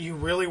else that you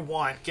really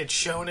want gets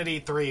shown at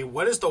E3,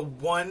 what is the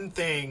one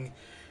thing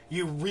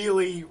you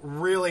really,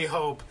 really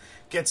hope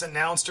gets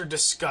announced or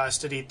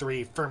discussed at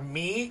E3? For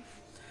me,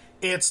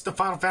 it's the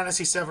Final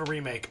Fantasy VII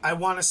Remake. I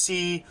want to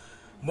see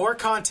more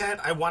content,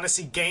 I want to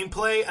see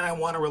gameplay, and I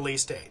want a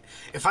release date.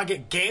 If I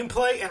get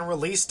gameplay and a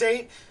release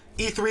date,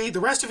 E3,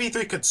 the rest of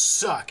E3 could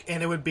suck,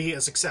 and it would be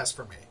a success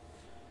for me.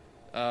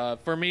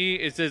 For me,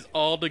 it says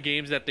all the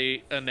games that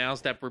they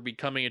announced that were be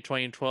coming in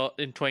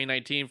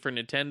 2019 for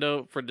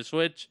Nintendo for the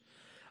Switch.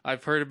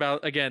 I've heard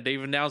about, again,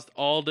 they've announced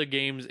all the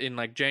games in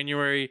like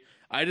January.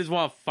 I just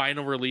want a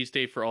final release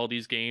date for all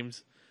these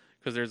games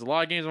because there's a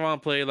lot of games I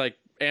want to play, like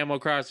Animal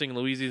Crossing,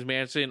 Luigi's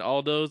Mansion,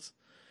 all those.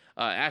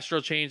 Astral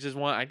Chain is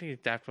one. I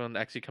think that one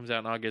actually comes out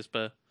in August,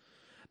 but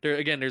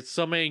there's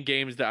so many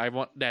games that I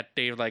want that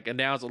they've like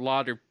announced a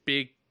lot of their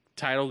big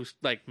titles,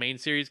 like main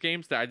series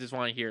games that I just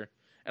want to hear.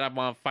 And I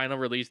want a final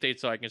release date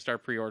so I can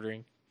start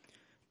pre-ordering.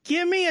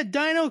 Give me a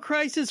Dino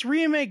Crisis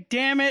remake,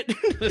 damn it!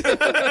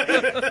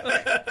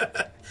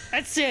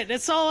 That's it.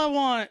 That's all I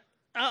want.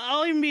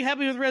 I'll even be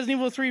happy with Resident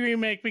Evil 3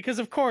 remake because,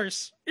 of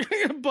course.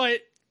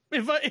 But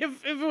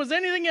if it was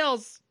anything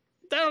else,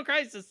 Dino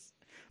Crisis,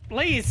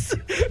 please.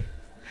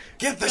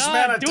 Get this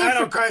man a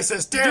Dino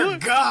Crisis, dear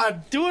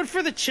God! Do it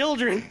for the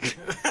children.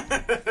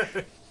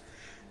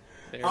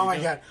 There Oh we my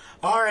go. god.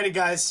 Alrighty,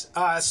 guys.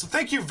 So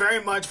thank you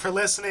very much for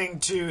listening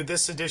to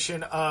this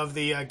edition of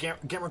the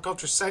Gamer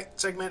Culture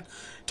segment,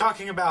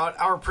 talking about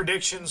our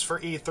predictions for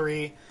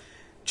E3.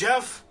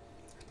 Jeff,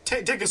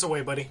 take us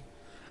away, buddy.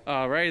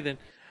 All right, then.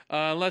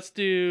 Let's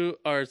do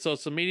our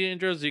social media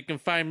intros. You can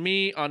find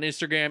me on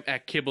Instagram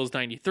at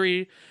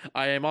Kibbles93.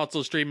 I am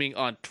also streaming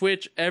on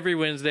Twitch every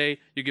Wednesday.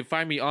 You can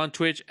find me on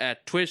Twitch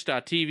at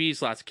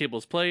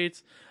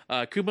twitch.tv/KibblesPlays.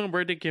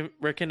 Kuban,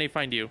 where can they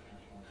find you?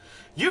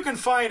 You can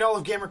find all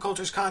of Gamer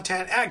Culture's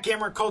content at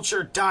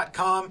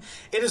gamerculture.com.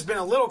 It has been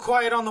a little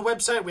quiet on the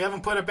website. We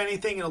haven't put up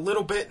anything in a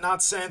little bit,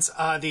 not since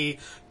the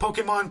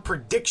Pokemon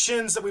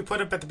predictions that we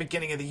put up at the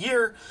beginning of the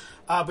year.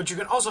 But you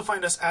can also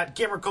find us at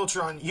Gamer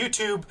Culture on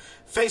YouTube,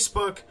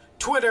 Facebook,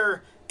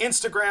 Twitter,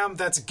 Instagram.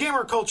 That's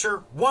Gamer Culture,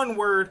 one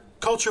word,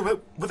 culture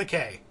with a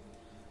K.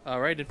 All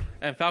right,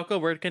 and Falco,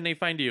 where can they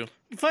find you? You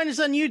can find us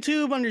on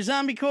YouTube under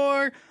Zombie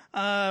Corps,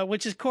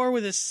 which is Corps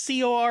with a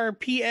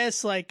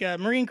CORPS, like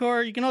Marine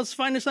Corps. You can also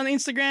find us on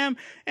Instagram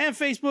and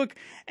Facebook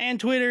and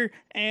Twitter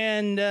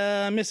and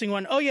missing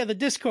one. Oh yeah, the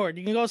Discord.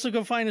 You can also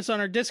go find us on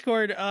our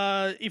Discord.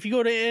 If you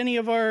go to any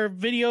of our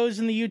videos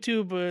in the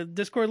YouTube,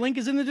 Discord link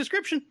is in the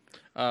description.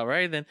 All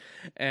right, then.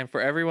 And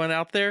for everyone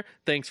out there,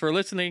 thanks for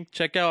listening.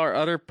 Check out our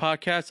other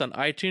podcasts on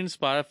iTunes,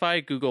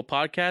 Spotify, Google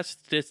Podcasts,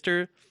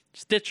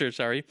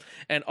 Stitcher,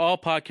 and all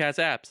podcast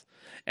apps.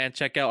 And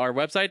check out our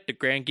website,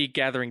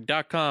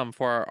 thegrandgeekgathering.com,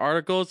 for our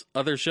articles,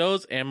 other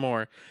shows, and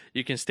more.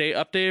 You can stay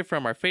updated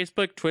from our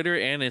Facebook, Twitter,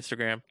 and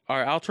Instagram.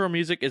 Our outro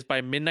music is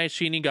by Midnight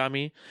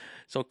Shinigami.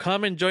 So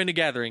come and join the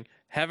gathering.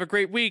 Have a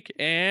great week,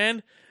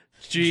 and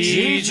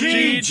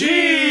GGG!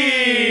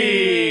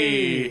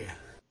 GGG!